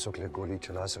सिक्योरिटी. पैसों के लिए गोली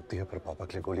चला सकती है पर पापा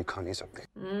के लिए गोली खा नहीं सकती.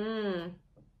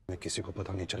 मैं किसी को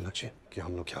पता नहीं चलना चाहिए कि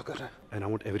हम लोग क्या कर रहे हैं. And I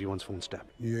want everyone's phone tapped.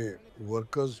 ये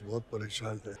वर्कर्स बहुत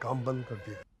परेशान थे. काम बंद कर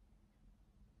दिया.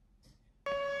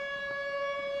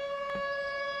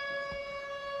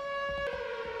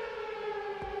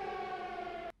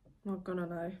 Not gonna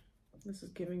lie, this is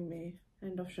giving me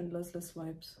end of Schindler's List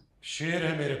vibes. शेर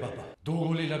है मेरे पापा. 2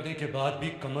 गोली लगने के बाद भी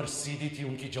कमर सीधी थी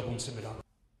उनकी जब उनसे मिला.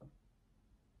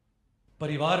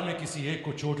 परिवार में किसी एक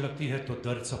को चोट लगती है तो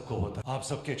दर्द सबको होता है. आप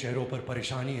सबके चेहरों पर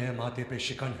परेशानी है, माथे पे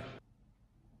शिकन है.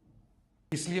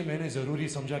 इसलिए मैंने जरूरी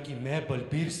समझा कि मैं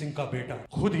बलबीर सिंह का बेटा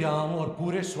खुद यहाँ हूं और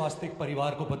पूरे स्वास्तिक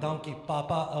परिवार को बताऊं कि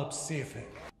पापा अब सेफ है.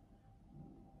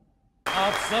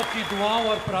 आप सबकी दुआओं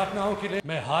और प्रार्थनाओं के लिए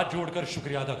मैं हाथ जोड़कर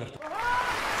शुक्रिया अदा करता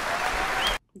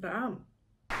हूं.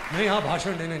 मैं यहाँ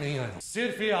भाषण देने नहीं आया.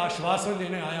 सिर्फ ये आश्वासन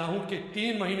देने आया हूं कि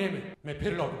 3 महीने में मैं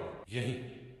फिर लौटूंगा यहीं.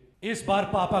 इस बार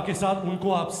पापा के साथ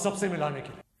उनको आप सबसे मिलाने के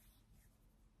लिए.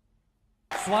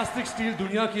 स्वास्तिक स्टील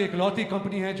दुनिया की इकलौती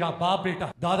कंपनी है जहां बाप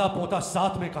बेटा दादा पोता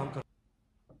साथ में काम कर.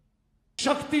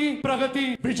 शक्ति, प्रगति,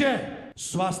 विजय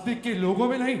स्वास्तिक के लोगों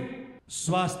में नहीं,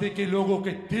 स्वास्तिक के लोगों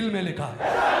के दिल में लिखा है.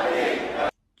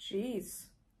 Jeez.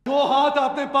 जो हाथ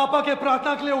आपने पापा के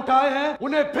प्रार्थना के लिए उठाए हैं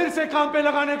उन्हें फिर से काम पे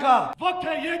लगाने का वक्त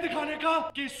है. ये दिखाने का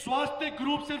कि स्वास्तिक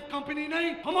ग्रुप सिर्फ कंपनी नहीं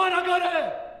हमारा घर है.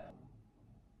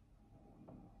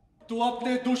 तो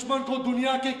अपने दुश्मन को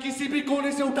दुनिया के किसी भी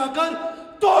कोने से उठाकर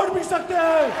तोड़ भी सकते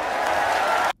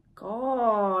हैं.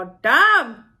 God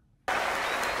damn.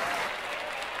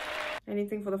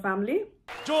 Anything for the family?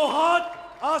 जो हाथ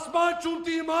आसमान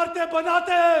चूमती इमारतें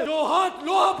बनाते हैं, जो हाथ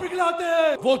लोहा पिघलाते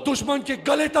हैं, वो दुश्मन के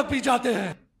गले तक भी जाते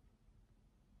हैं.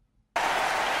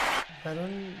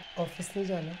 वरुण ऑफिस नहीं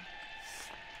जाना.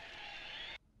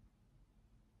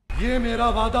 ये मेरा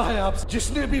वादा है आपसे.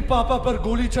 जिसने भी पापा पर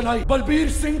गोली चलाई, बलबीर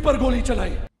सिंह पर गोली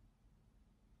चलाई,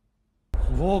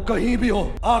 वो कहीं भी हो,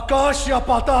 आकाश या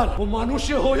पाताल, वो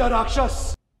मनुष्य हो या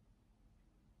राक्षस,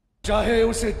 चाहे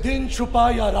उसे दिन छुपा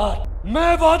या रात,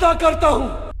 मैं वादा करता हूं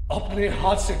अपने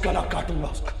हाथ से गला काटूंगा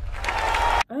उसका.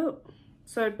 Oh,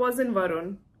 so it wasn't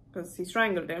Varun because he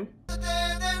strangled him.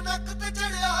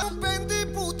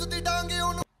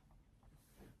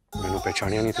 मैंने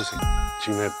पहचानिया नहीं तुझे.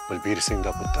 जी मैं बलबीर सिंह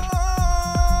का पुत्र.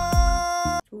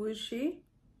 Who is she?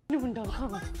 मुंडा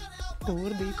खावा.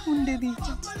 दूर देख मुंडे दी.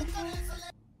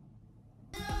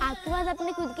 आपके पास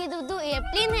अपनी खुद की 2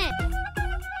 एयरप्लेन है.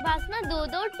 बस ना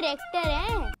 2 ट्रैक्टर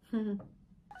है.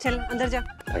 चल अंदर जा.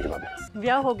 थैंक यू भाभी.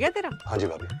 ब्याह हो गया तेरा? हाँ जी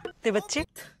भाभी. ते बच्चे?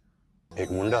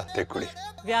 एक मुंडा ते कुड़ी.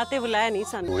 ब्याह ते बुलाया नहीं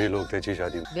सन. 2 ही लोग थे जी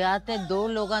शादी. ब्याह ते 2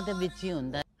 लोगां ते विच ही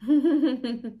हुंदा.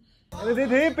 अरे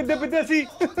दे पिद्दे पिद्दे सी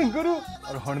गुरु.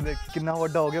 और हुण देख कितना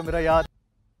वड्डा हो गया मेरा यार.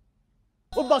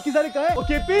 ओ बाकी सारे कहां है? ओ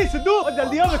केपी सिद्धू और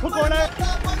जल्दी आओ देखो कौन है.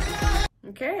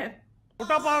 Okay.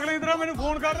 उठा पागले इधर मैंने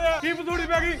फोन कर रहा है की बसूड़ी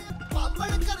पे गई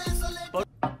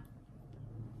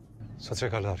सत श्री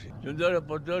अकाल जी। जुंदर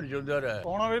पुत्र जुंदर है।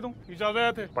 कौन आवे तू की चाहते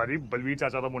थे भारी बलबीर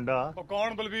चाचा दा मुंडा ओ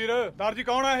कौन बलबीर दार जी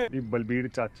कौन है ये बलबीर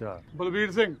चाचा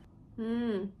बलबीर सिंह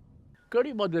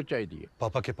कड़ी मदद चाहिए।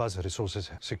 पापा के पास रिसोर्सेज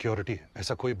है, सिक्योरिटी है,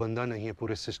 ऐसा कोई बंदा नहीं है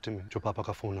पूरे सिस्टम में जो पापा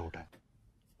का फोन ना उठाए।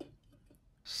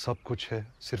 सब कुछ है,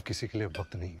 सिर्फ किसी के लिए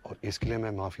वक्त नहीं, और इसके लिए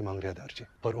मैं माफी मांग रहा दार जी,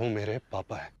 पर वो मेरे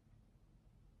पापा है।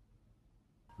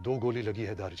 2 गोली लगी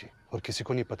है दार जी, और किसी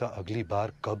को नहीं पता अगली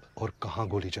बार कब और कहां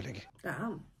गोली चलेगी।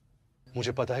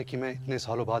 मुझे पता है कि मैं इतने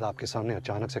सालों बाद आपके सामने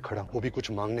अचानक से खड़ा हूं, वो भी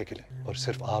कुछ मांगने के लिए, और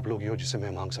सिर्फ आप लोग ही हो जिसे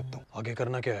मैं मांग सकता हूँ। आगे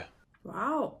करना क्या है?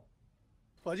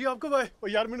 भाजी आपको भाई ओ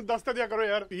यार मैंने 10 दिया करो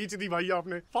यार, पीच दी भाई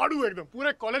आपने, फाड़ू एकदम,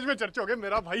 पूरे कॉलेज में चर्चा हो गया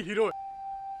मेरा भाई हीरो है।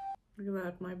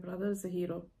 My brother is a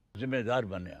hero. जिम्मेदार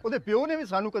बने। ਉਹਦੇ ਪਿਓ ਨੇ ਵੀ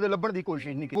ਸਾਨੂੰ ਕਦੇ ਲੱਭਣ ਦੀ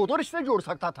ਕੋਸ਼ਿਸ਼ ਨਹੀਂ ਕੀਤੀ। ਉਹ ਤਾਂ ਰਿਸ਼ਤੇ ਜੋੜ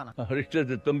ਸਕਦਾ था ना। रिश्ते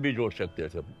से तुम भी जोड़ सकते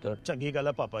थे पुत्र। ਚੰਗੀ ਗੱਲ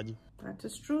ਹੈ ਪਾਪਾ ਜੀ। That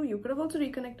is true. You could have also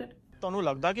reconnected. ਤੁਹਾਨੂੰ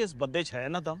ਲੱਗਦਾ ਕਿ ਇਸ ਬੰਦੇ 'ਚ ਹੈ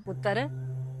ਨਾ ਦਮ? ਪੁੱਤਰ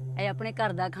ਇਹ ਆਪਣੇ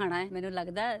ਘਰ ਦਾ ਖਾਣਾ ਹੈ, ਮੈਨੂੰ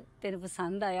ਲੱਗਦਾ ਤੈਨੂੰ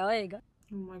ਪਸੰਦ ਆਇਆ ਹੋਏਗਾ।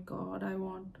 Oh my God, I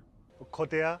want.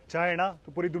 खोतिया चाहे ना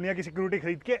तो पूरी दुनिया की सिक्योरिटी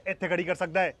खरीद के इत्थे खड़ी कर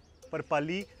सकता है, पर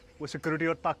पाली वो सिक्योरिटी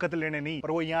और ताकत लेने नहीं,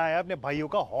 पर वो यहाँ आया अपने भाइयों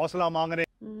का हौसला मांगने।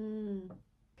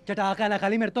 चटाका ना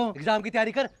खाली मेरे तो एग्जाम की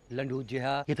तैयारी कर लंडू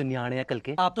जिहा, ये तो न्याणे है कल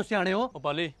के, आप तो सियाणे हो।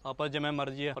 पाली आप जिमें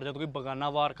मर्जी है, पर जब कोई बगाना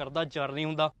वार करता जर नहीं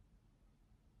हुंदा।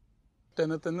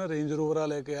 ਤਿੰਨ ਰੇਂਜ ਰੋਵਰਾਂ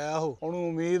ਲੈ ਕੇ ਆਇਆ ਹੋ, ਉਹਨੂੰ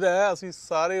ਉਮੀਦ ਹੈ ਅਸੀਂ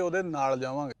ਸਾਰੇ ਉਹਦੇ ਨਾਲ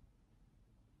ਜਾਵਾਂਗੇ।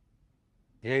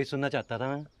 यही सुनना चाहता था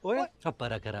मैं। ओए सब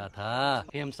पर रहा था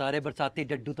कि हम सारे बरसाती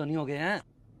डड्डू तो नहीं हो गए हैं,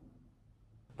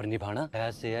 पर निभाना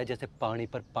ऐसे है जैसे पानी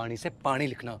पर पानी से पानी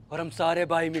लिखना, और हम सारे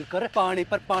भाई मिलकर पानी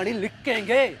पर पानी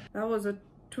लिखेंगे। That was a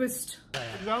twist.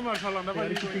 Exam माशाल्लाह ना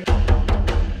भाई।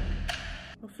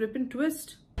 A flipping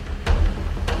twist.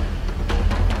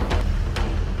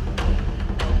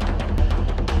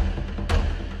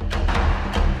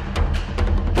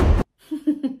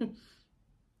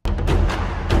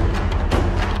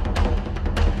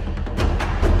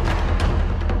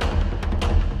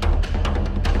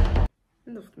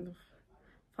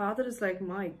 The father is like,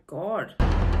 my God,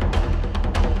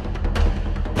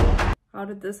 how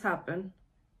did this happen?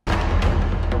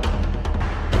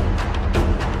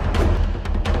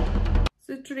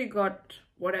 Literally got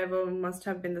whatever must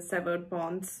have been the severed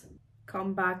bonds,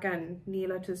 come back and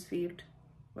kneel at his feet.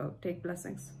 Well, take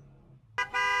blessings.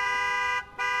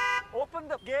 Open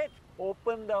the gate.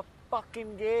 Open the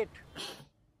fucking gate.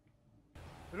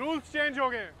 Rules change हो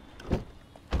गए हैं।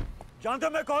 जानते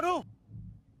हो मैं कौन हूँ?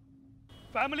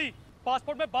 Family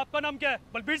passport में बाप का नाम क्या है?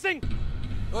 बलबीर सिंह।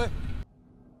 ओए,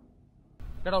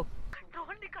 get out. कंट्रोल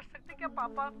नहीं कर सकते क्या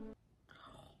पापा?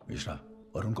 मिश्रा,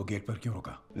 और उनको गेट पर क्यों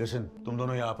रोका? लिसन, तुम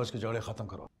दोनों ये आपस के झगड़े खत्म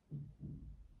करो।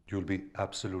 You'll be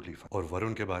absolutely fine. और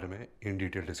वरुण के बारे में इन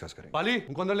डिटेल डिस्कस करेंगे। पाली,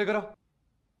 उनको अंदर लेकर आओ।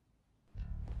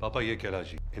 पापा ये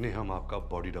कैलाश जी, इन्हें हम आपका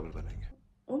बॉडी डबल बनाएंगे।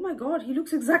 Oh my God, he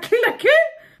looks exactly like him.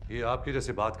 ये आपके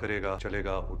जैसे बात करेगा,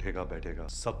 चलेगा, उठेगा, बैठेगा,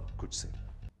 सब कुछ से।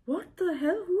 What the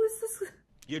hell? Who is this?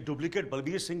 ये डुप्लीकेट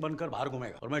बलबीर सिंह बनकर बाहर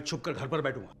घूमेगा, और मैं छुप कर घर पर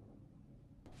बैठूंगा।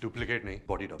 डुप्लीकेट नहीं,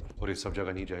 बॉडी डबल। और ये सब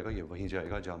जगह नहीं जाएगा, ये वहीं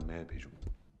जाएगा जहां मैं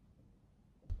भेजूंगा।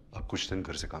 अब कुछ दिन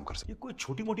घर से काम कर सकते। ये कोई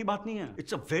छोटी मोटी बात नहीं है,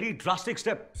 it's a very drastic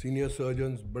step. Senior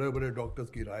surgeons बड़े बड़े डॉक्टर्स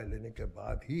की राय लेने के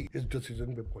बाद ही इस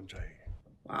डिसीजन पे पहुंचा है।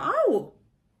 Wow.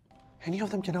 Any of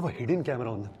them can have a hidden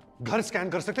camera on them. घर स्कैन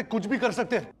कर सकते, कुछ भी कर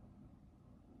सकते हैं।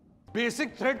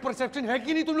 बेसिक थ्रेट परसेप्शन है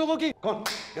कि नहीं तुम लोगों की? कौन?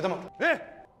 ये दमा। ए,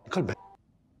 निकल।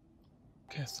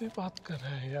 कैसे बात कर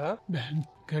रहे हैं यार? बहन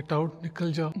गेट आउट,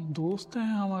 निकल जाओ। दोस्त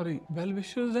हैं हमारी, वेल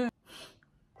विशर्स हैं।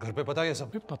 घर पे पता है ये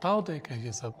सब? पता होता है क्या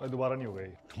ये सब? दोबारा नहीं होगा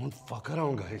ये। Don't fuck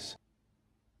around guys.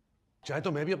 चाहे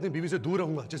तो मैं भी अपनी बीवी से दूर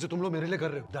रहूंगा, जैसे तुम लोग मेरे लिए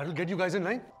कर रहे हो। That'll get you guys in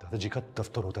line. दादाजी का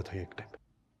दफ्तर होता था ये एक टाइम।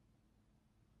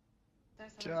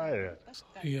 क्या है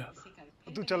यार?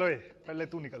 तू चलो ये, पहले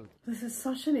तू निकल। This is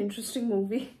such an interesting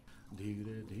movie.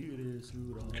 धीरे धीरे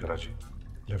Kailash ji,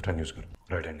 left hand use करो,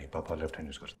 राइट हैंड नहीं। पापा लेफ्ट हैंड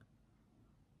यूज कर।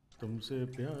 तुमसे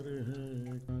प्यार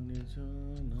है जाने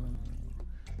जाना।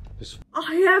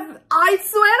 I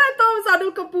swear I thought it was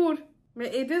Anil Kapoor.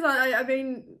 It is, I mean.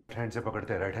 Hand से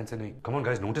पकड़ते हैं, राइट हैंड से नहीं। Come on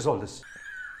guys, notice all this.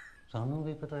 सानू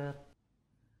भी पता यार।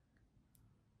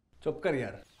 चुप कर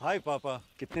यार। हाय पापा,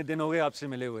 कितने दिन हो गए आपसे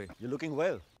मिले हुए। You looking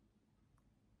well.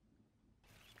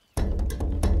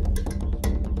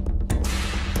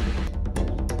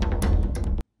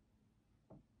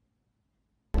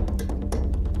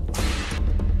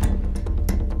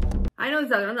 I know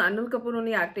it's Anil Kapoor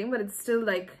only acting, but it's still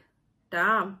like,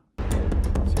 damn.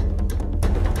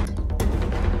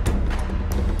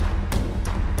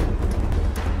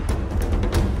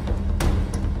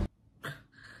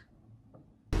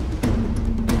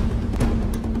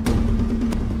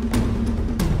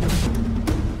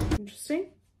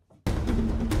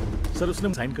 Sir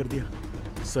उसने साइन कर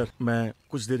दिया। सर मैं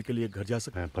कुछ देर के लिए घर जा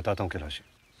सकता? मैं बताता हूँ Kailash.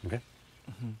 Okay?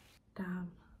 Damn,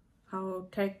 how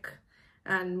tech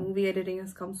and movie editing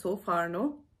has come so far, no?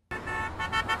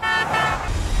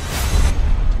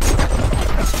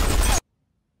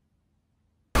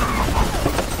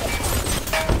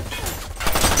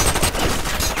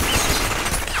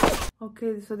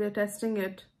 Okay, so they're testing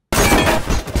it.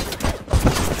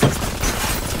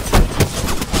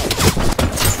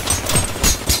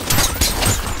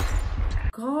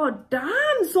 God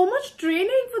damn, so much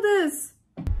training for this.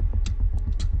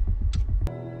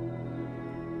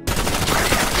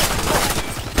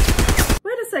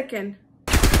 Wait a second.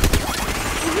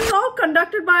 Is this all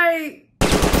conducted by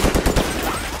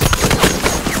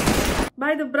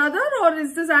the brother, or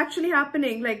is this actually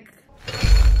happening? Like,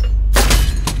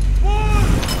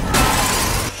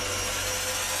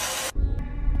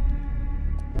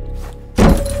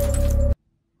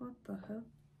 what the hell?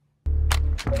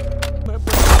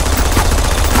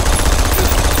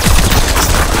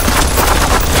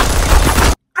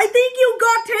 I think you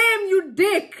got him, you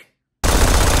dick.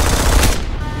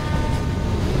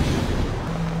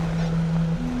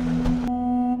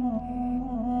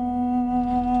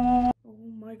 Oh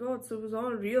my god, so it was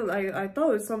all real. I thought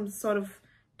it was some sort of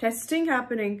testing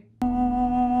happening.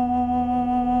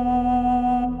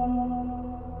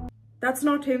 That's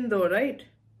not him though, right?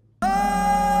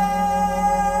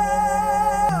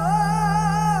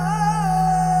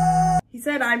 He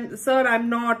said, sir, I'm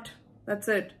not. That's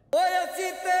it.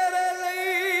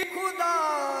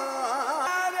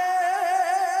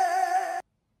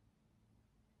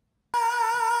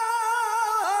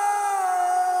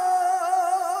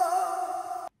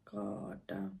 God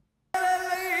damn.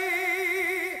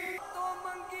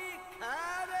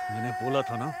 मैंने बोला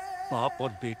था ना, बाप और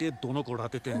बेटे दोनों को उड़ा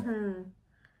देते हैं।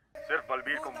 सिर्फ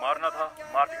बलबीर को मारना था,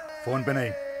 मार दिया। फोन पे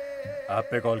नहीं, आप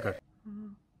पे कॉल कर।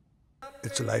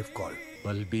 It's live call.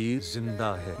 बलबीर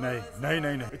जिंदा है।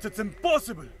 नहीं, इट्स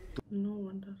इम्पॉसिबल। No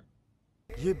wonder.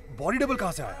 ये बॉडी डबल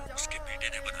कहाँ से आया? उसके बेटे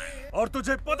ने बताया। और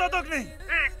तुझे पता तक नहीं?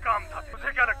 एक काम था,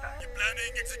 तुझे क्या लगता है? ये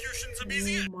प्लानिंग एग्जीक्यूशन सब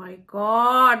इजी है। Oh my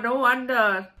god, no wonder.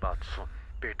 बात सुन,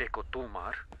 बेटे को तू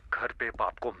मार, घर पे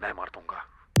बाप को मैं मार दूंगा।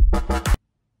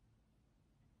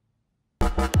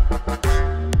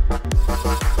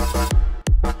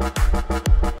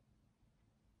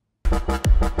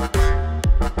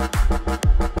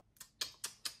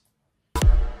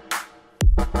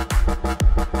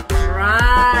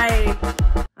 Right.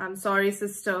 I'm sorry,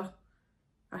 sister.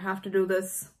 I have to do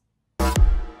this.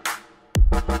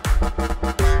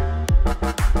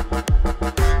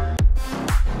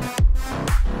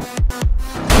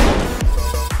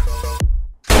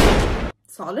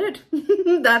 Solid.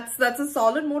 That's a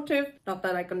solid motive. Not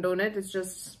that I condone it. It's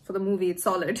just for the movie. It's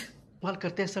solid. बाल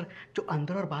करते हैं सर, जो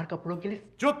अंदर और बाहर कपड़ों के लिए।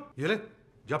 चुप, ये ले,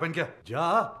 जा पहन क्या, जा।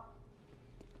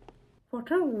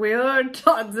 What a weird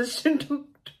transition to.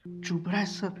 चुप रहा है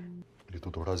सर। ये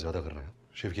तो थोड़ा ज्यादा कर रहा है।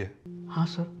 शिव क्या? हाँ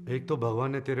सर। एक तो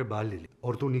भगवान ने तेरे बाल ले लिए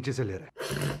और तू नीचे से ले रहा है।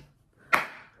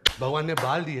 भगवान ने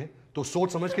बाल दिए तो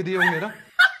सोच समझ के दिए होंगे ना।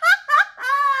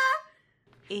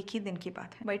 एक ही दिन की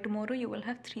बात है। By tomorrow you will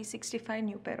have 365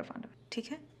 new pair of underwear.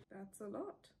 ठीक है? That's a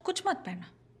lot. कुछ मत पहनना।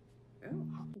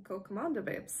 Go commander,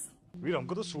 babes. वीर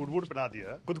हमको तो सूट बूट पहना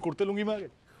दिया, खुद कुर्ते लूंगी मैं आगे।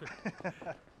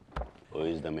 Who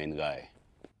is the main guy?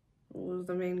 Who's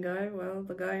the main guy? Well,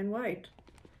 the guy in white.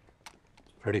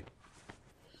 Ready?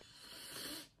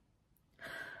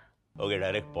 Okay,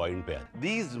 direct point पे आते।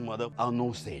 These mother are no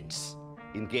saints.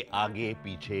 इनके आगे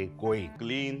पीछे कोई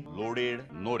clean, loaded,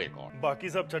 no record. बाकी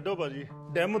सब छड्डो बाजी,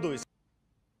 डेमो दो इस।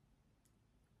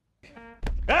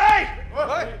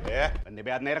 कंधे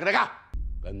पे हाथ नहीं रखने का।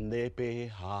 कंधे पे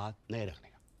हाथ नहीं रखने का।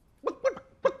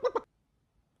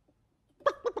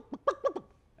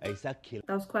 ऐसा खेल।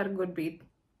 That was quite a good beat.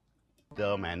 The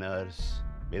manners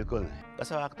बिल्कुल नहीं।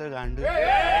 कसं वागतोय गांडू?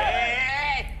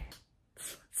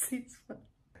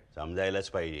 समझायलाच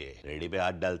पाहिजे। रेडी पे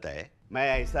हाथ डालता है। मैं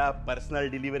ऐसा पर्सनल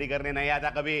डिलीवरी करने नहीं आता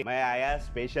कभी। मैं आया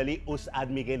स्पेशली उस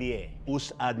आदमी के लिए।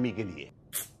 उस आदमी के लिए।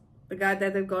 The guy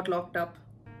that they got locked up.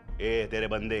 ए तेरे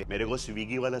बंदे मेरे को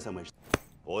स्विगी वाला समझते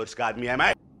और उसका आदमी है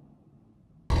मैं।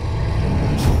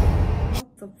 What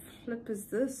the flip is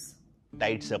this?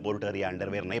 Tight supporter या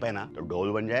अंडरवेयर नहीं पहना तो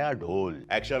ढोल बन जाएगा ढोल।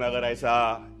 एक्शन अगर ऐसा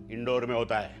इंडोर में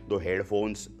होता है तो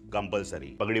हेडफोन्स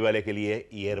कंपलसरी। पगड़ी वाले के लिए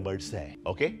ईयरबड्स है।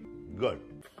 Okay good.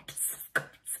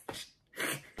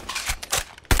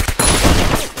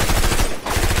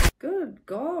 Good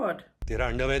God. तेरा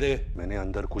अंडरवेयर दे। मैंने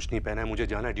अंदर कुछ नहीं पहना है, मुझे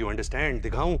जाना है। Do you understand?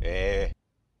 दिखाऊं?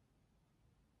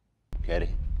 क्या रे?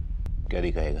 क्या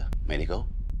दिखाएगा? मैं दिखाऊं?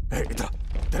 इधर,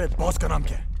 तेरे बॉस का नाम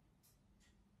क्या है?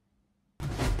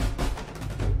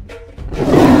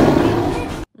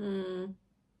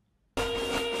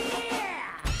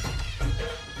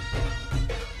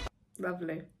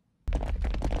 Lovely.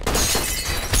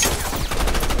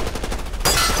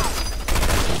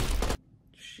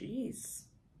 Jeez.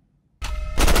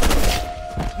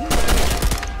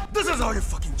 This is how you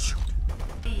fucking shoot.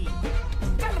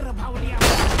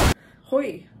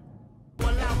 Hoi.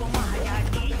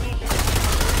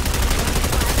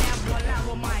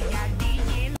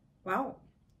 Wow.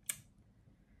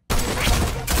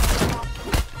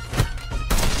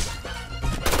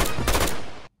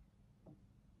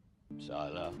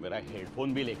 साला मेरा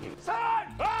हेडफोन भी लेके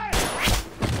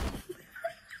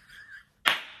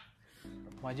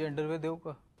माझी अंडरवेअर देऊ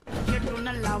का?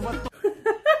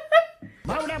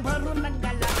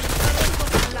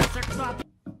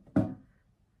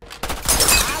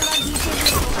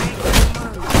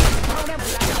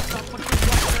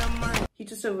 He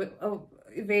just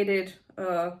evaded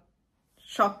a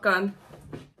shotgun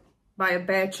by a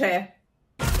bare chair.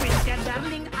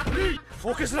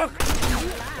 Focus, look.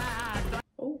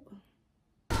 Oh.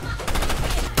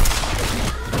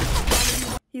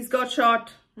 He's got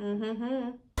shot.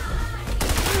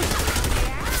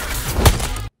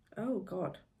 Oh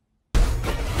God.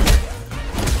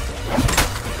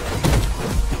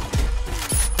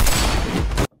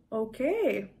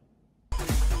 Okay.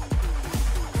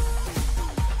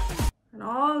 And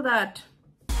all that.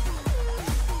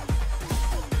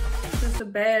 Just a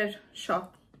bare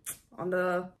shot on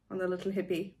the little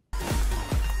hippie.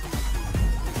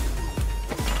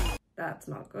 That's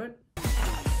not good. I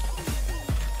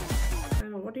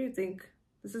don't know, what do you think?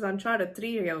 This is Uncharted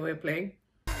 3 here we're playing.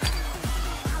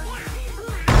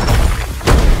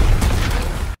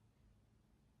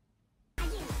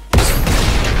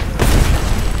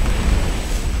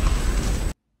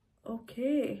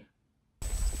 Okay.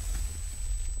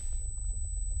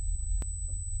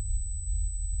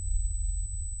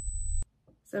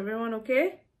 Is everyone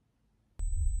okay?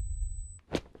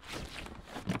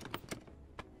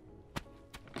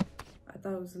 I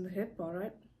thought it was in the hip,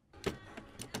 alright.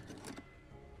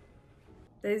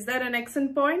 Is that an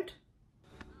accent point?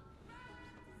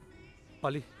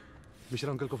 Pali,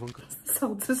 Mishra uncle को phone कर।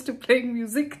 Sound system playing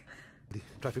music.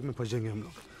 Traffic में फंस जाएंगे हम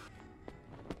लोग।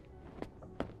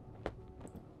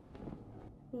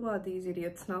 Who are these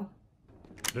idiots now?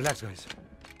 Relax, guys.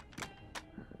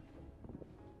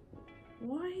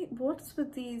 Why? What's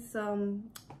with these?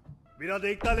 बिना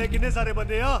देखता ले कितने सारे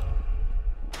बंदे यहाँ?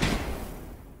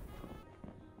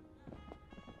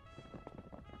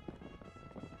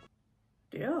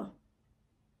 Yeah.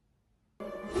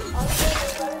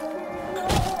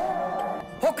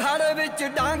 हो खाड़े विच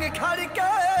डांग खड़ के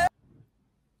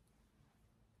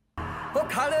हो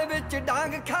खाड़े विच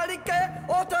डांग खड़ के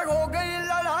ओ तक हो गई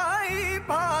लड़ाई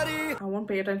भारी I won't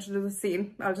pay attention to the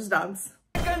scene. I'll just dance.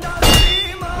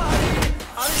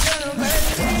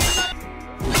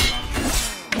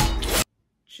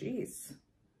 Jeez.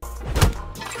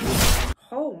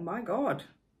 Oh my God.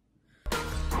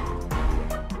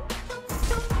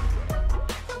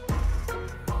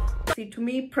 See, to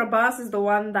me, Prabhas is the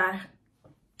one that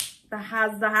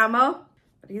has the hammer,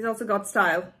 but he's also got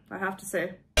style, I have to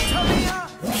say.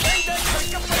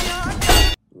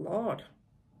 Lord.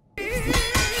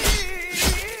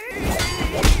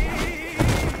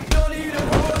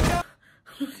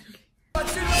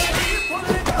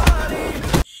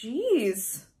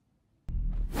 Jeez.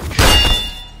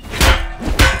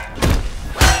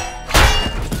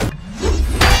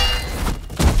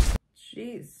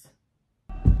 Jeez.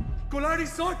 Kuladi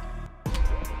shot.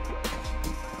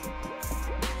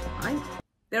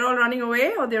 They're all running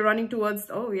away, or they're running towards...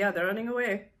 Oh yeah, they're running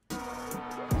away.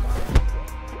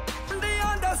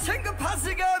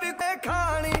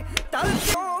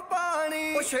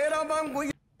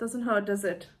 Doesn't hurt, does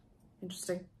it?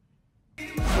 Interesting.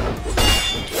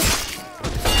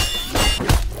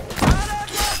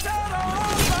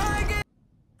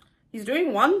 He's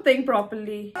doing one thing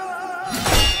properly.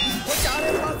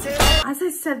 As I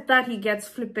said that, he gets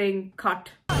flipping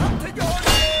cut.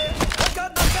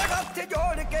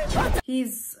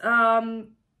 He's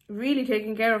really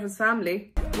taking care of his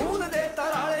family.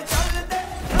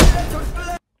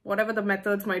 Whatever the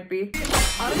methods might be.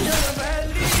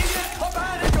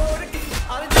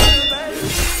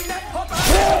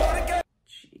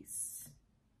 Jeez.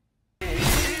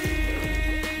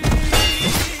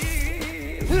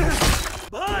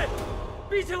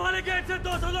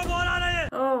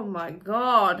 Oh my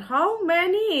God, how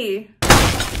many?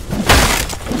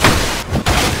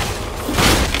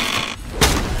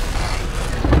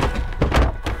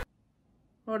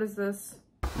 What is this?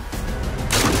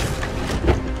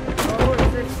 Oh,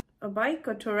 is it a bike,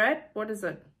 a turret? What is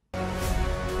it?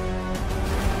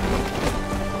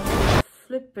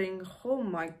 flipping, oh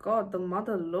my god, the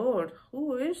mother lord.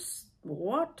 Who is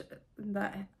what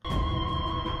that?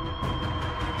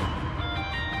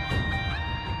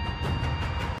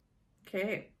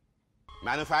 Okay.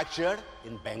 Manufactured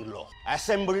in Bangalore,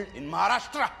 assembled in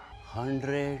Maharashtra,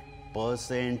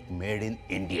 100% made in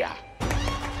India.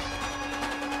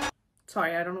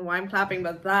 Sorry, I don't know why I'm clapping,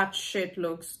 but that shit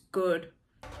looks good.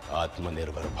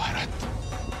 Atmanirbhar Bharat.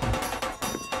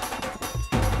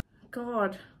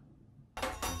 God.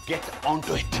 Get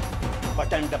onto it.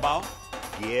 Button dabao,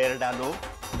 gear डालो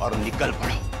और निकल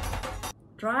पड़ो.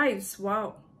 Drives,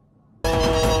 wow.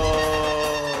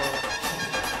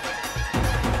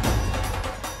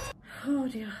 Oh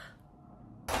dear.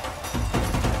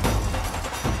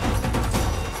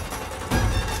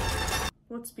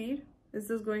 What speed is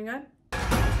this going at?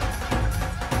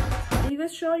 Are you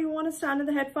guys sure you want to stand in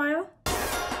the headfire?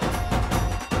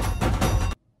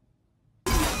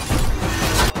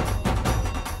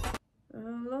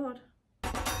 Oh Lord.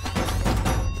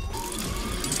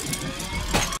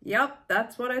 Yep,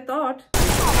 that's what I thought.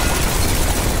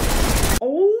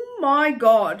 Oh my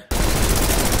god.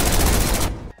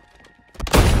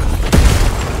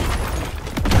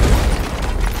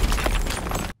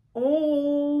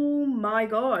 Oh my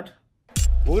god.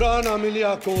 बुरा ना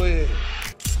मिलिया कोई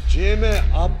जे मैं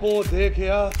आपो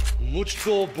देखया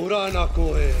मुझको बुरा ना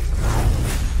कोई.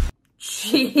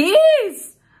 Jeez.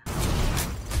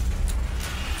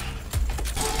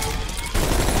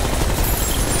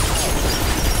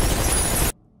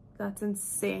 That's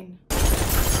insane.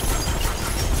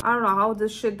 I don't know how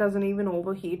this shit doesn't even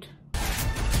overheat.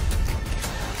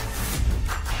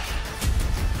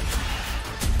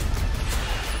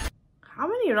 How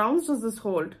many rounds does this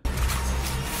hold?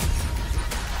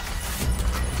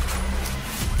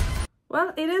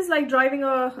 Well, it is like driving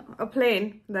a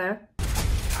plane there.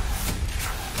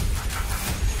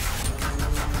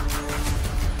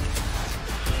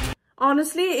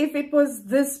 Honestly, if it was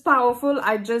this powerful,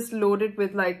 I'd just load it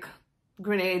with like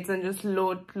grenades and just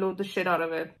load the shit out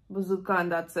of it. Bazooka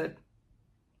and that's it.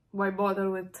 Why bother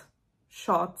with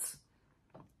shots?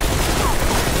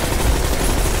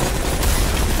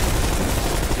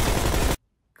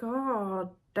 God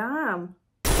damn.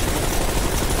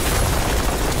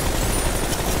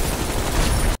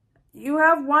 You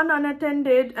have one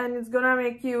unattended and it's gonna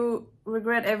make you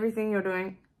regret everything you're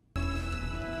doing.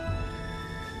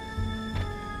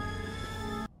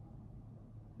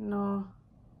 No.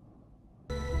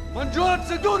 मंजूर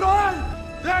से दूर रहो.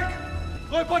 देख,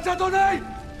 कोई बचा तो नहीं.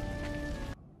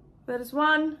 There is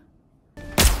one.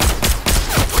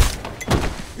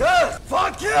 Yes,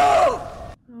 fuck you.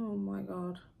 Oh my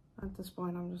god. At this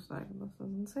point, I'm just like, this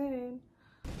is insane.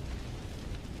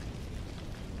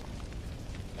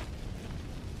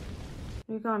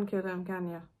 You can't kill him,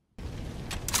 can you?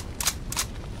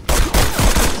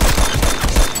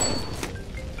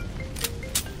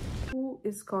 Who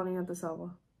is calling at this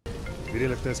hour? मुझे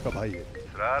लगता है इसका भाई है.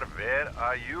 Sir, where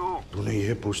are you? तूने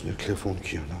ये पूछने के लिए फोन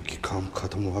किया ना कि काम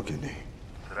खत्म हुआ कि नहीं.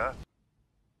 Sir?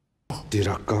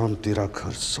 तेरा काम तेरा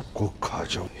घर सबको खा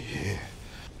जाओ. ये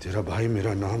तेरा भाई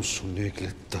मेरा नाम सुनने के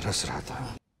लिए तरस रहा था.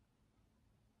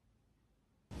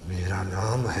 मेरा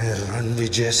नाम है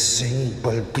Ranvijay Singh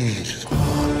Balbir.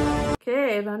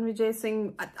 Okay, Ranvijay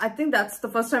Singh. I think that's the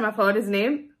first time I've heard his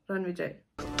name. Ranvijay.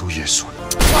 तू ये सुन.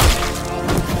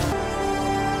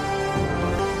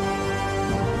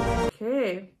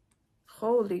 Okay.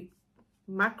 Holy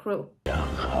mackerel.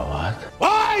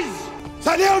 Boys,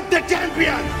 salute the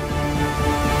champion.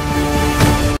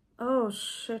 Oh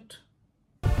shit.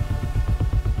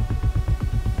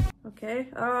 Okay.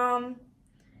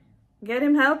 Get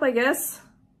him help, I guess.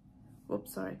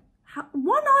 Oops, sorry.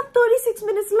 1 hour 36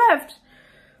 minutes left.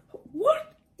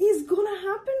 What is gonna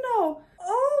happen now?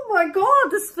 Oh my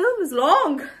god, this film is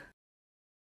long.